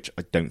 48, which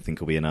I don't think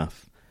will be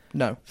enough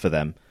No. for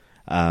them.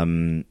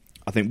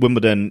 I think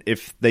Wimbledon,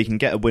 if they can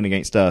get a win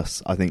against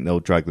us, I think they'll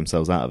drag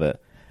themselves out of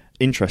it.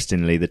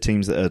 Interestingly, the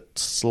teams that are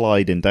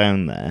sliding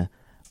down there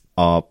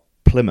are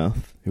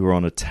Plymouth, who are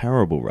on a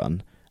terrible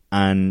run,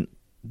 and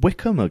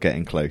Wickham are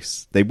getting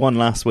close. They won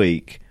last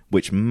week,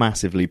 which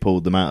massively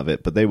pulled them out of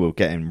it, but they were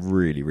getting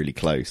really, really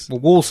close. Well,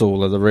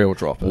 Walsall are the real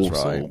droppers,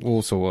 Walsall. right?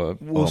 Walsall are...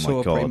 Walsall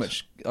are pretty God.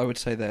 much, I would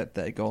say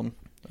they're gone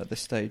at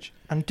this stage.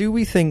 And do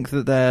we think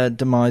that their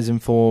demise in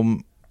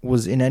form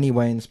was in any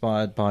way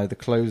inspired by the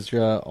closure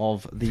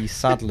of the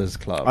Saddlers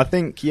Club? I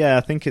think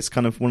it's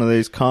kind of one of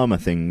those karma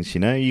things,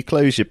 you know? You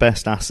close your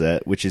best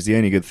asset, which is the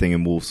only good thing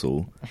in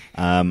Walsall,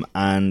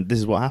 and this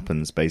is what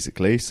happens,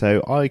 basically.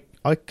 So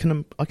I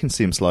can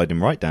see him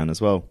sliding right down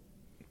as well.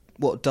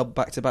 What, dub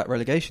back-to-back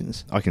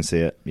relegations? I can see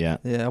it, yeah.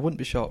 Yeah, I wouldn't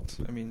be shocked.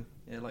 I mean,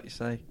 yeah, like you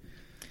say.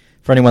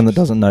 For anyone that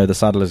doesn't know, the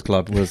Saddlers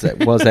Club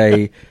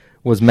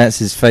was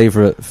Metz's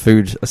favourite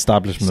food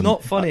establishment. It's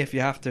not funny if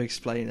you have to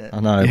explain it. I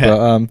know, Yeah. but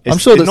I'm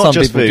It's sure that not some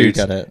just people do food.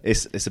 get it.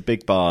 It's a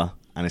big bar,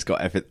 and it's got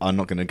everything. I'm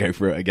not going to go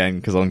through it again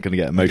because I'm going to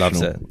get emotional. He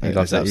loves it. He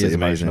loves it. He is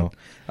amazing.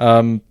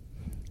 emotional.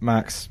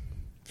 Max,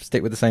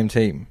 stick with the same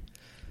team.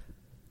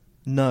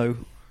 No,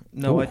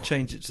 Ooh. I'd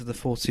change it to the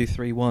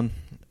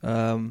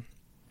 4-2-3-1.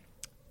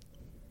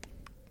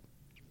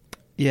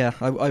 Yeah,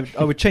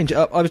 I would change it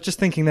up. I was just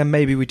thinking then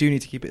maybe we do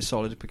need to keep it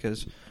solid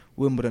because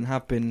Wimbledon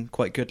have been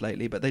quite good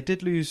lately, but they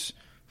did lose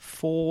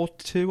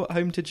 4-2 at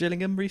home to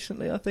Gillingham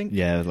recently, I think.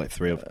 Yeah, like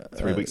 3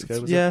 weeks ago.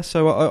 Was yeah, it?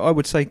 so I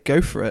would say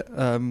go for it.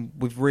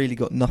 We've really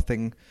got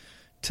nothing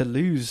to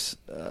lose.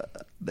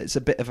 It's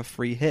a bit of a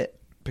free hit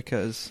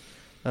because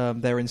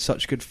they're in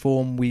such good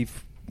form. We're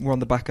on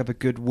the back of a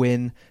good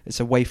win. It's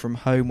away from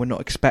home. We're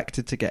not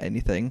expected to get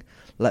anything.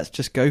 Let's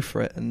just go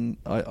for it. And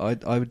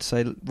I would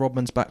say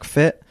Rodman's back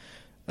fit.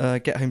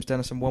 Get Holmes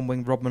Dennis on one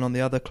wing, Rodman on the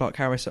other, Clark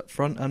Harris up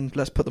front, and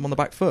let's put them on the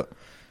back foot.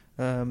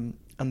 And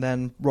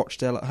then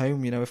Rochdale at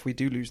home, if we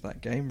do lose that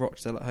game,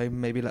 Rochdale at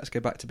home, maybe let's go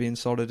back to being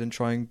solid and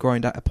try and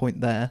grind out a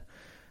point there.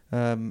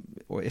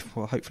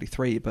 Hopefully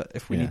 3, but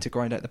if we need to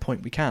grind out the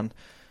point, we can.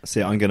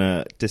 See, I'm going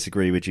to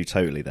disagree with you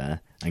totally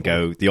there and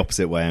go the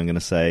opposite way. I'm going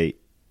to say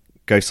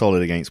go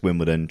solid against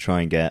Wimbledon,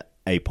 try and get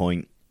a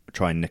point,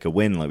 try and nick a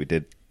win like we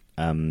did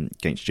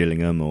against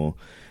Gillingham or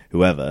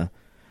whoever.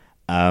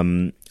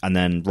 And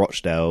then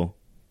Rochdale,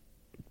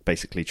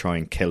 basically try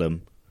and kill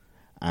them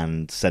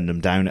and send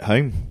them down at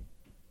home.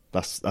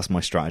 That's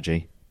my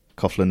strategy.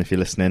 Coughlin, if you're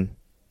listening,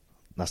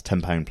 that's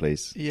 £10,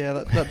 please. Yeah,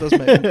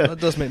 that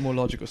does make more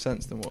logical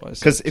sense than what I said.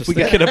 Because if we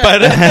get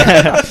about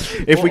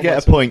it, if we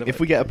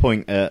get a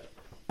point at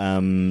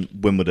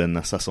Wimbledon,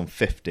 that's us on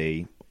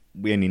 50.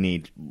 We only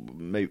need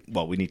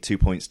we need 2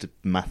 points to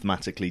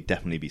mathematically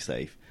definitely be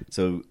safe.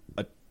 So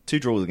 2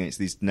 draws against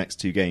these next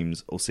 2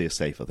 games will see us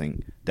safe, I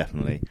think,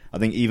 definitely. I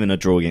think even a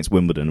draw against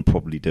Wimbledon will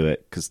probably do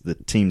it because the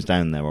teams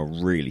down there are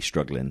really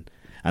struggling.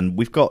 And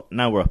we're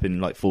up in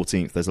like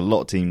 14th. There's a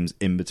lot of teams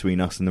in between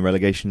us and the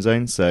relegation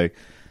zone. So,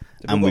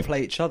 and we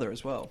play each other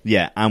as well.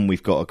 Yeah, and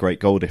we've got a great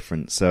goal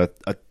difference. So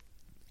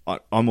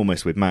I'm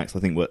almost with Max. I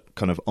think we're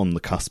kind of on the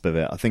cusp of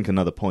it. I think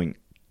another point,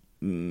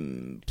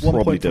 1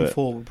 probably point do from it.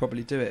 4 will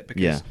probably do it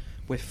because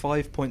we're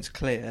 5 points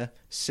clear,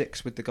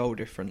 6 with the goal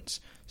difference.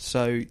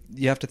 So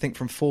you have to think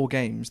from 4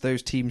 games,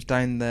 those teams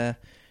down there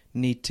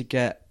need to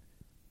get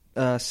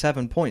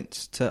 7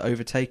 points to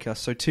overtake us.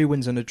 So 2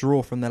 wins and a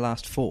draw from their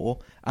last 4,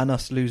 and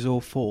us lose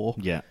all 4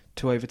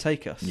 to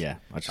overtake us. Yeah,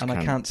 I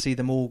can't see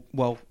them all.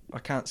 Well, I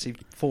can't see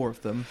 4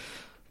 of them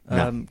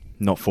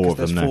Not 4 of them.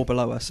 There's No. 4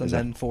 below us, and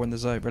Exactly. then 4 in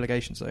the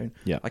relegation zone.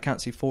 Yeah. I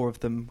can't see 4 of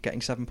them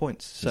getting 7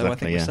 points. So I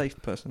Exactly, think we're yeah.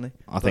 safe, personally.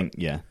 I think,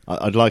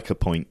 I'd like a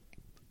point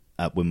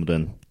at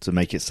Wimbledon to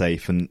make it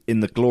safe. And in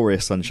the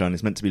glorious sunshine,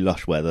 it's meant to be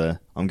lush weather.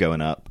 I'm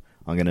going up.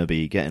 I'm going to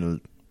be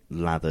getting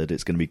lathered.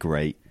 It's going to be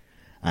great.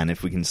 And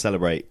if we can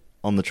celebrate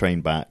on the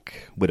train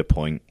back with a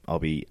point, I'll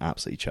be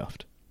absolutely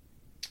chuffed.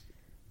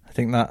 I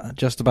think that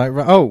just about...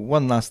 Oh,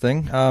 one last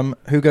thing.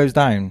 Who goes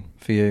down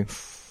for you?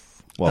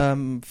 Well,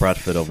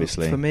 Bradford,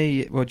 obviously. For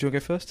me, well, do you want to go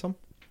first, Tom?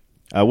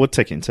 We'll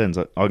take it in turns.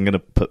 I'm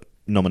going to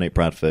nominate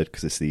Bradford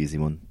because it's the easy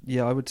one.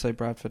 Yeah, I would say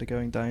Bradford are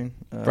going down.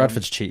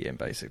 Bradford's cheating,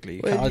 basically.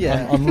 You well, can't-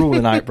 yeah. I'm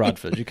ruling out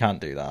Bradford. You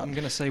can't do that. I'm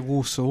going to say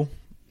Walsall,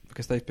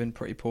 because they've been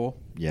pretty poor.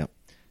 Yeah.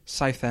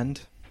 Southend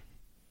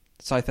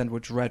were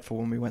dreadful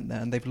when we went there,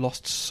 and they've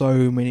lost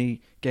so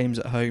many games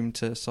at home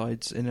to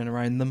sides in and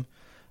around them,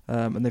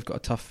 and they've got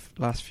a tough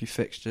last few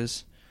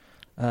fixtures.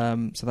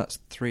 So that's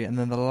 3, and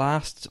then the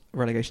last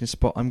relegation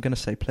spot, I'm going to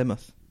say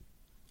Plymouth.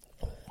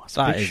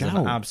 That big is shout.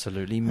 an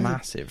absolutely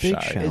massive big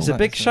shout. shout. It's a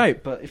big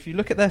shout, but if you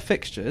look at their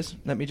fixtures,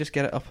 let me just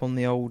get it up on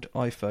the old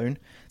iPhone.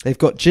 They've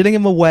got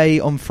Gillingham away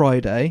on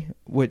Friday,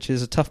 which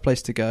is a tough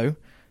place to go.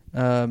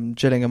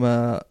 Gillingham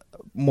are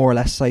more or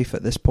less safe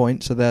at this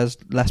point, so there's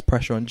less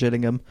pressure on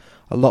Gillingham,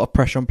 a lot of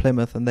pressure on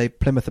Plymouth, and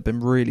Plymouth have been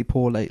really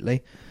poor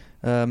lately.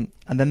 And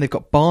then they've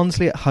got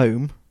Barnsley at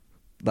home.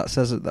 That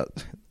says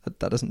that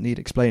doesn't need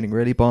explaining,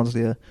 really.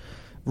 Barnsley are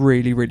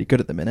really, really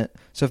good at the minute.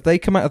 So if they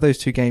come out of those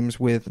 2 games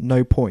with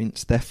no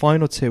points, their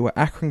final 2 are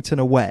Accrington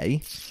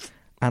away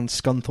and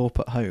Scunthorpe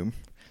at home.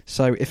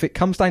 So if it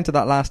comes down to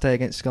that last day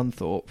against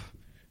Scunthorpe,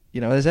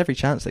 there's every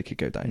chance they could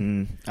go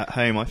down. At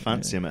home, I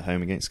fancy him at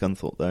home against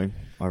Scunthorpe, though.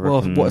 I Well,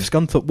 reckon, what if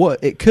Scunthorpe...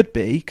 What it could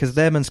be, because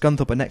them and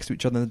Scunthorpe are next to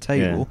each other on the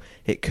table,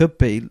 it could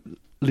be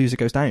loser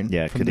goes down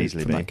Yeah, it from could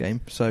easily from be. that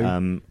game.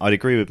 So I'd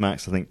agree with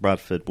Max. I think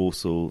Bradford,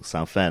 Walsall,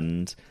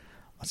 Southend.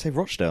 I'd say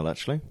Rochdale,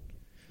 actually.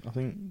 I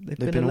think they've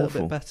been been a little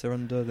awful. bit better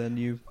under their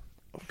new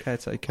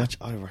caretaker.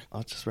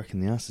 I just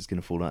reckon the ass is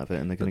going to fall out of it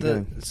and they're going But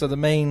to go. So the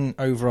main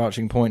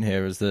overarching point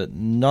here is that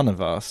none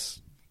of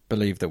us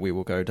believe that we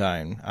will go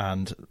down,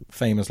 and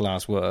famous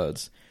last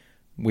words,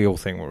 we all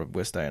think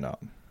we're staying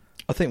up.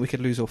 I think we could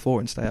lose all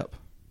 4 and stay up.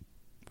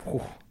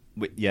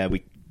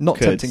 We Not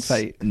could. tempting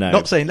fate. No.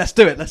 Not saying, let's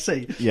do it, let's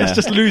see. Yeah. Let's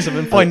just lose them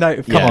and find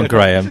out. Come on,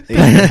 Graham.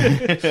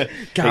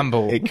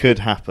 Gamble. It could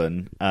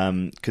happen.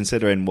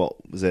 Considering what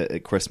was it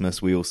at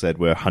Christmas, we all said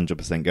we're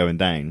 100% going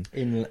down.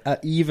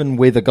 Even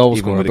with a goal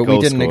Even scorer, with a but goal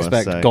we didn't scorer,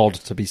 expect so- God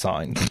to be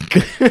signed.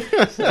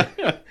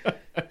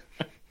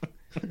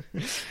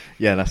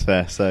 Yeah, that's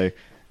fair. So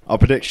our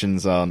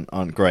predictions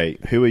aren't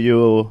great. Who are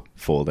you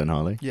for then,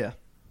 Harley? Yeah.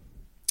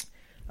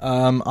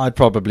 I'd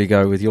probably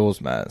go with yours,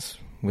 Mez,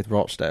 with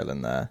Rochdale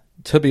in there.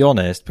 To be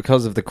honest,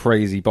 because of the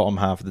crazy bottom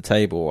half of the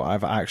table,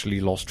 I've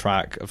actually lost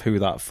track of who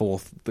that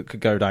 4th that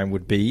could go down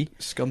would be.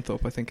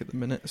 Scunthorpe, I think, at the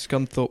minute.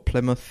 Scunthorpe,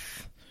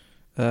 Plymouth,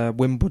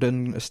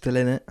 Wimbledon are still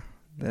in it.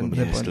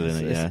 Wimbledon are still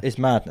in it, yeah. It's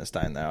madness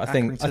down there. I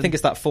think Accrington.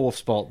 it's that 4th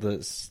spot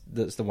that's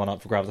the one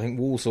up for grabs. I think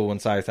Walsall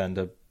and Southend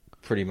are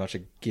pretty much a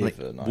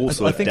given.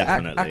 Walsall I think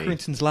definitely.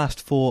 Accrington's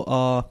last 4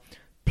 are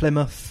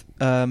Plymouth,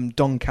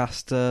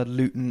 Doncaster,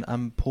 Luton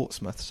and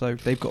Portsmouth. So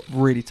they've got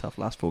really tough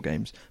last 4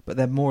 games, but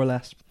they're more or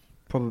less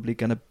probably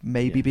going to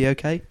maybe be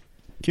okay.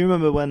 Do you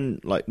remember when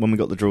we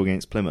got the draw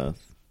against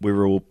Plymouth, we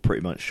were all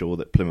pretty much sure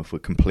that Plymouth were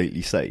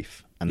completely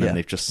safe, and then Yeah.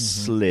 they've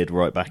just slid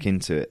right back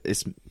into it.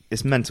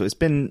 It's mental. It's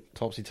been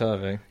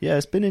Topsy-turvy. Yeah,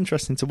 it's been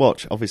interesting to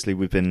watch. Obviously,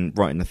 we've been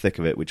right in the thick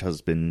of it, which has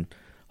been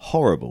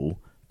horrible.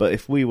 But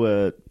if we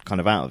were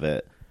kind of out of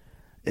it,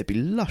 it'd be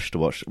lush to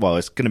watch. Well,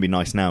 it's going to be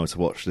nice now to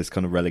watch this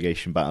kind of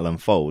relegation battle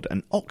unfold.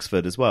 And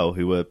Oxford as well,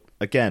 who were,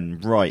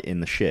 again, right in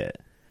the shit,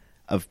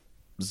 have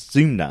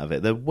zoomed out of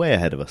it. They're way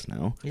ahead of us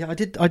now. Yeah, I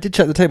did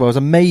check the table. I was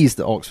amazed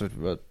that Oxford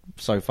were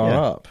so far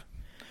Yeah. up.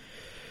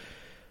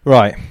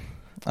 Right.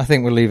 I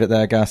think we'll leave it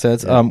there,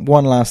 Gasheads. Yeah.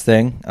 One last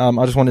thing. I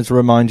just wanted to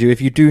remind you,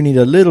 if you do need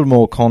a little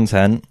more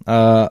content,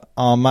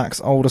 our Max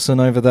Alderson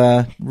over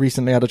there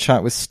recently had a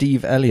chat with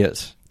Steve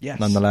Elliott, Yes.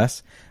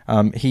 nonetheless.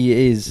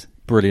 He is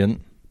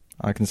brilliant.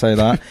 I can say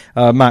that.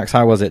 Max,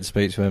 how was it to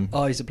speak to him?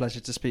 Oh, he's a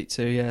pleasure to speak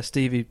to. Yeah,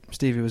 Stevie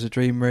was a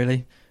dream,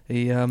 really. I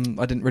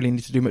didn't really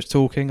need to do much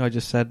talking. I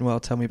just said, well,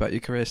 tell me about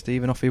your career,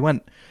 Steve, and off he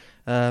went.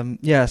 Some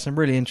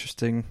really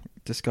interesting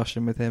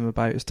discussion with him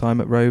about his time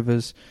at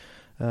Rovers,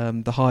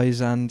 the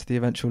highs and the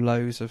eventual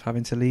lows of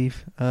having to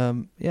leave. A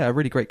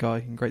really great guy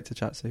and great to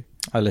chat to.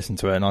 I listened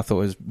to it and I thought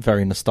it was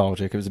very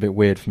nostalgic. It was a bit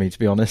weird for me, to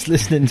be honest,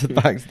 listening to the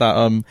fact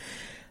that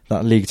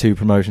that League 2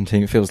 promotion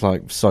team, it feels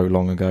like so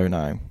long ago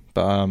now.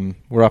 But we'll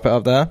wrap it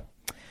up there.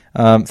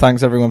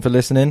 Thanks everyone for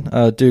listening.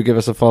 Do give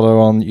us a follow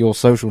on your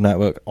social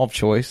network of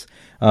choice,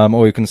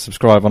 or you can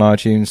subscribe on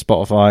iTunes,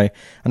 Spotify,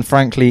 and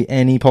frankly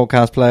any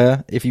podcast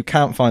player. If you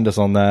can't find us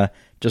on there,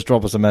 just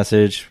drop us a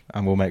message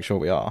and we'll make sure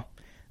we are.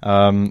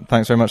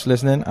 Thanks very much for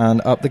listening,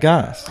 and up the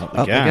gas. Up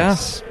Up the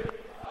gas.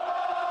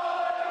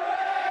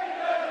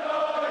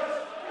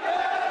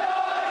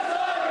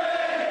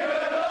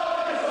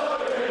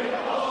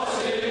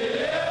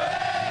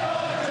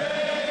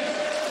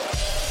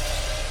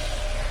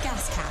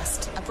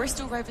 Gamecast, a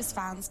Bristol Rovers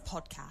fans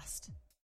podcast.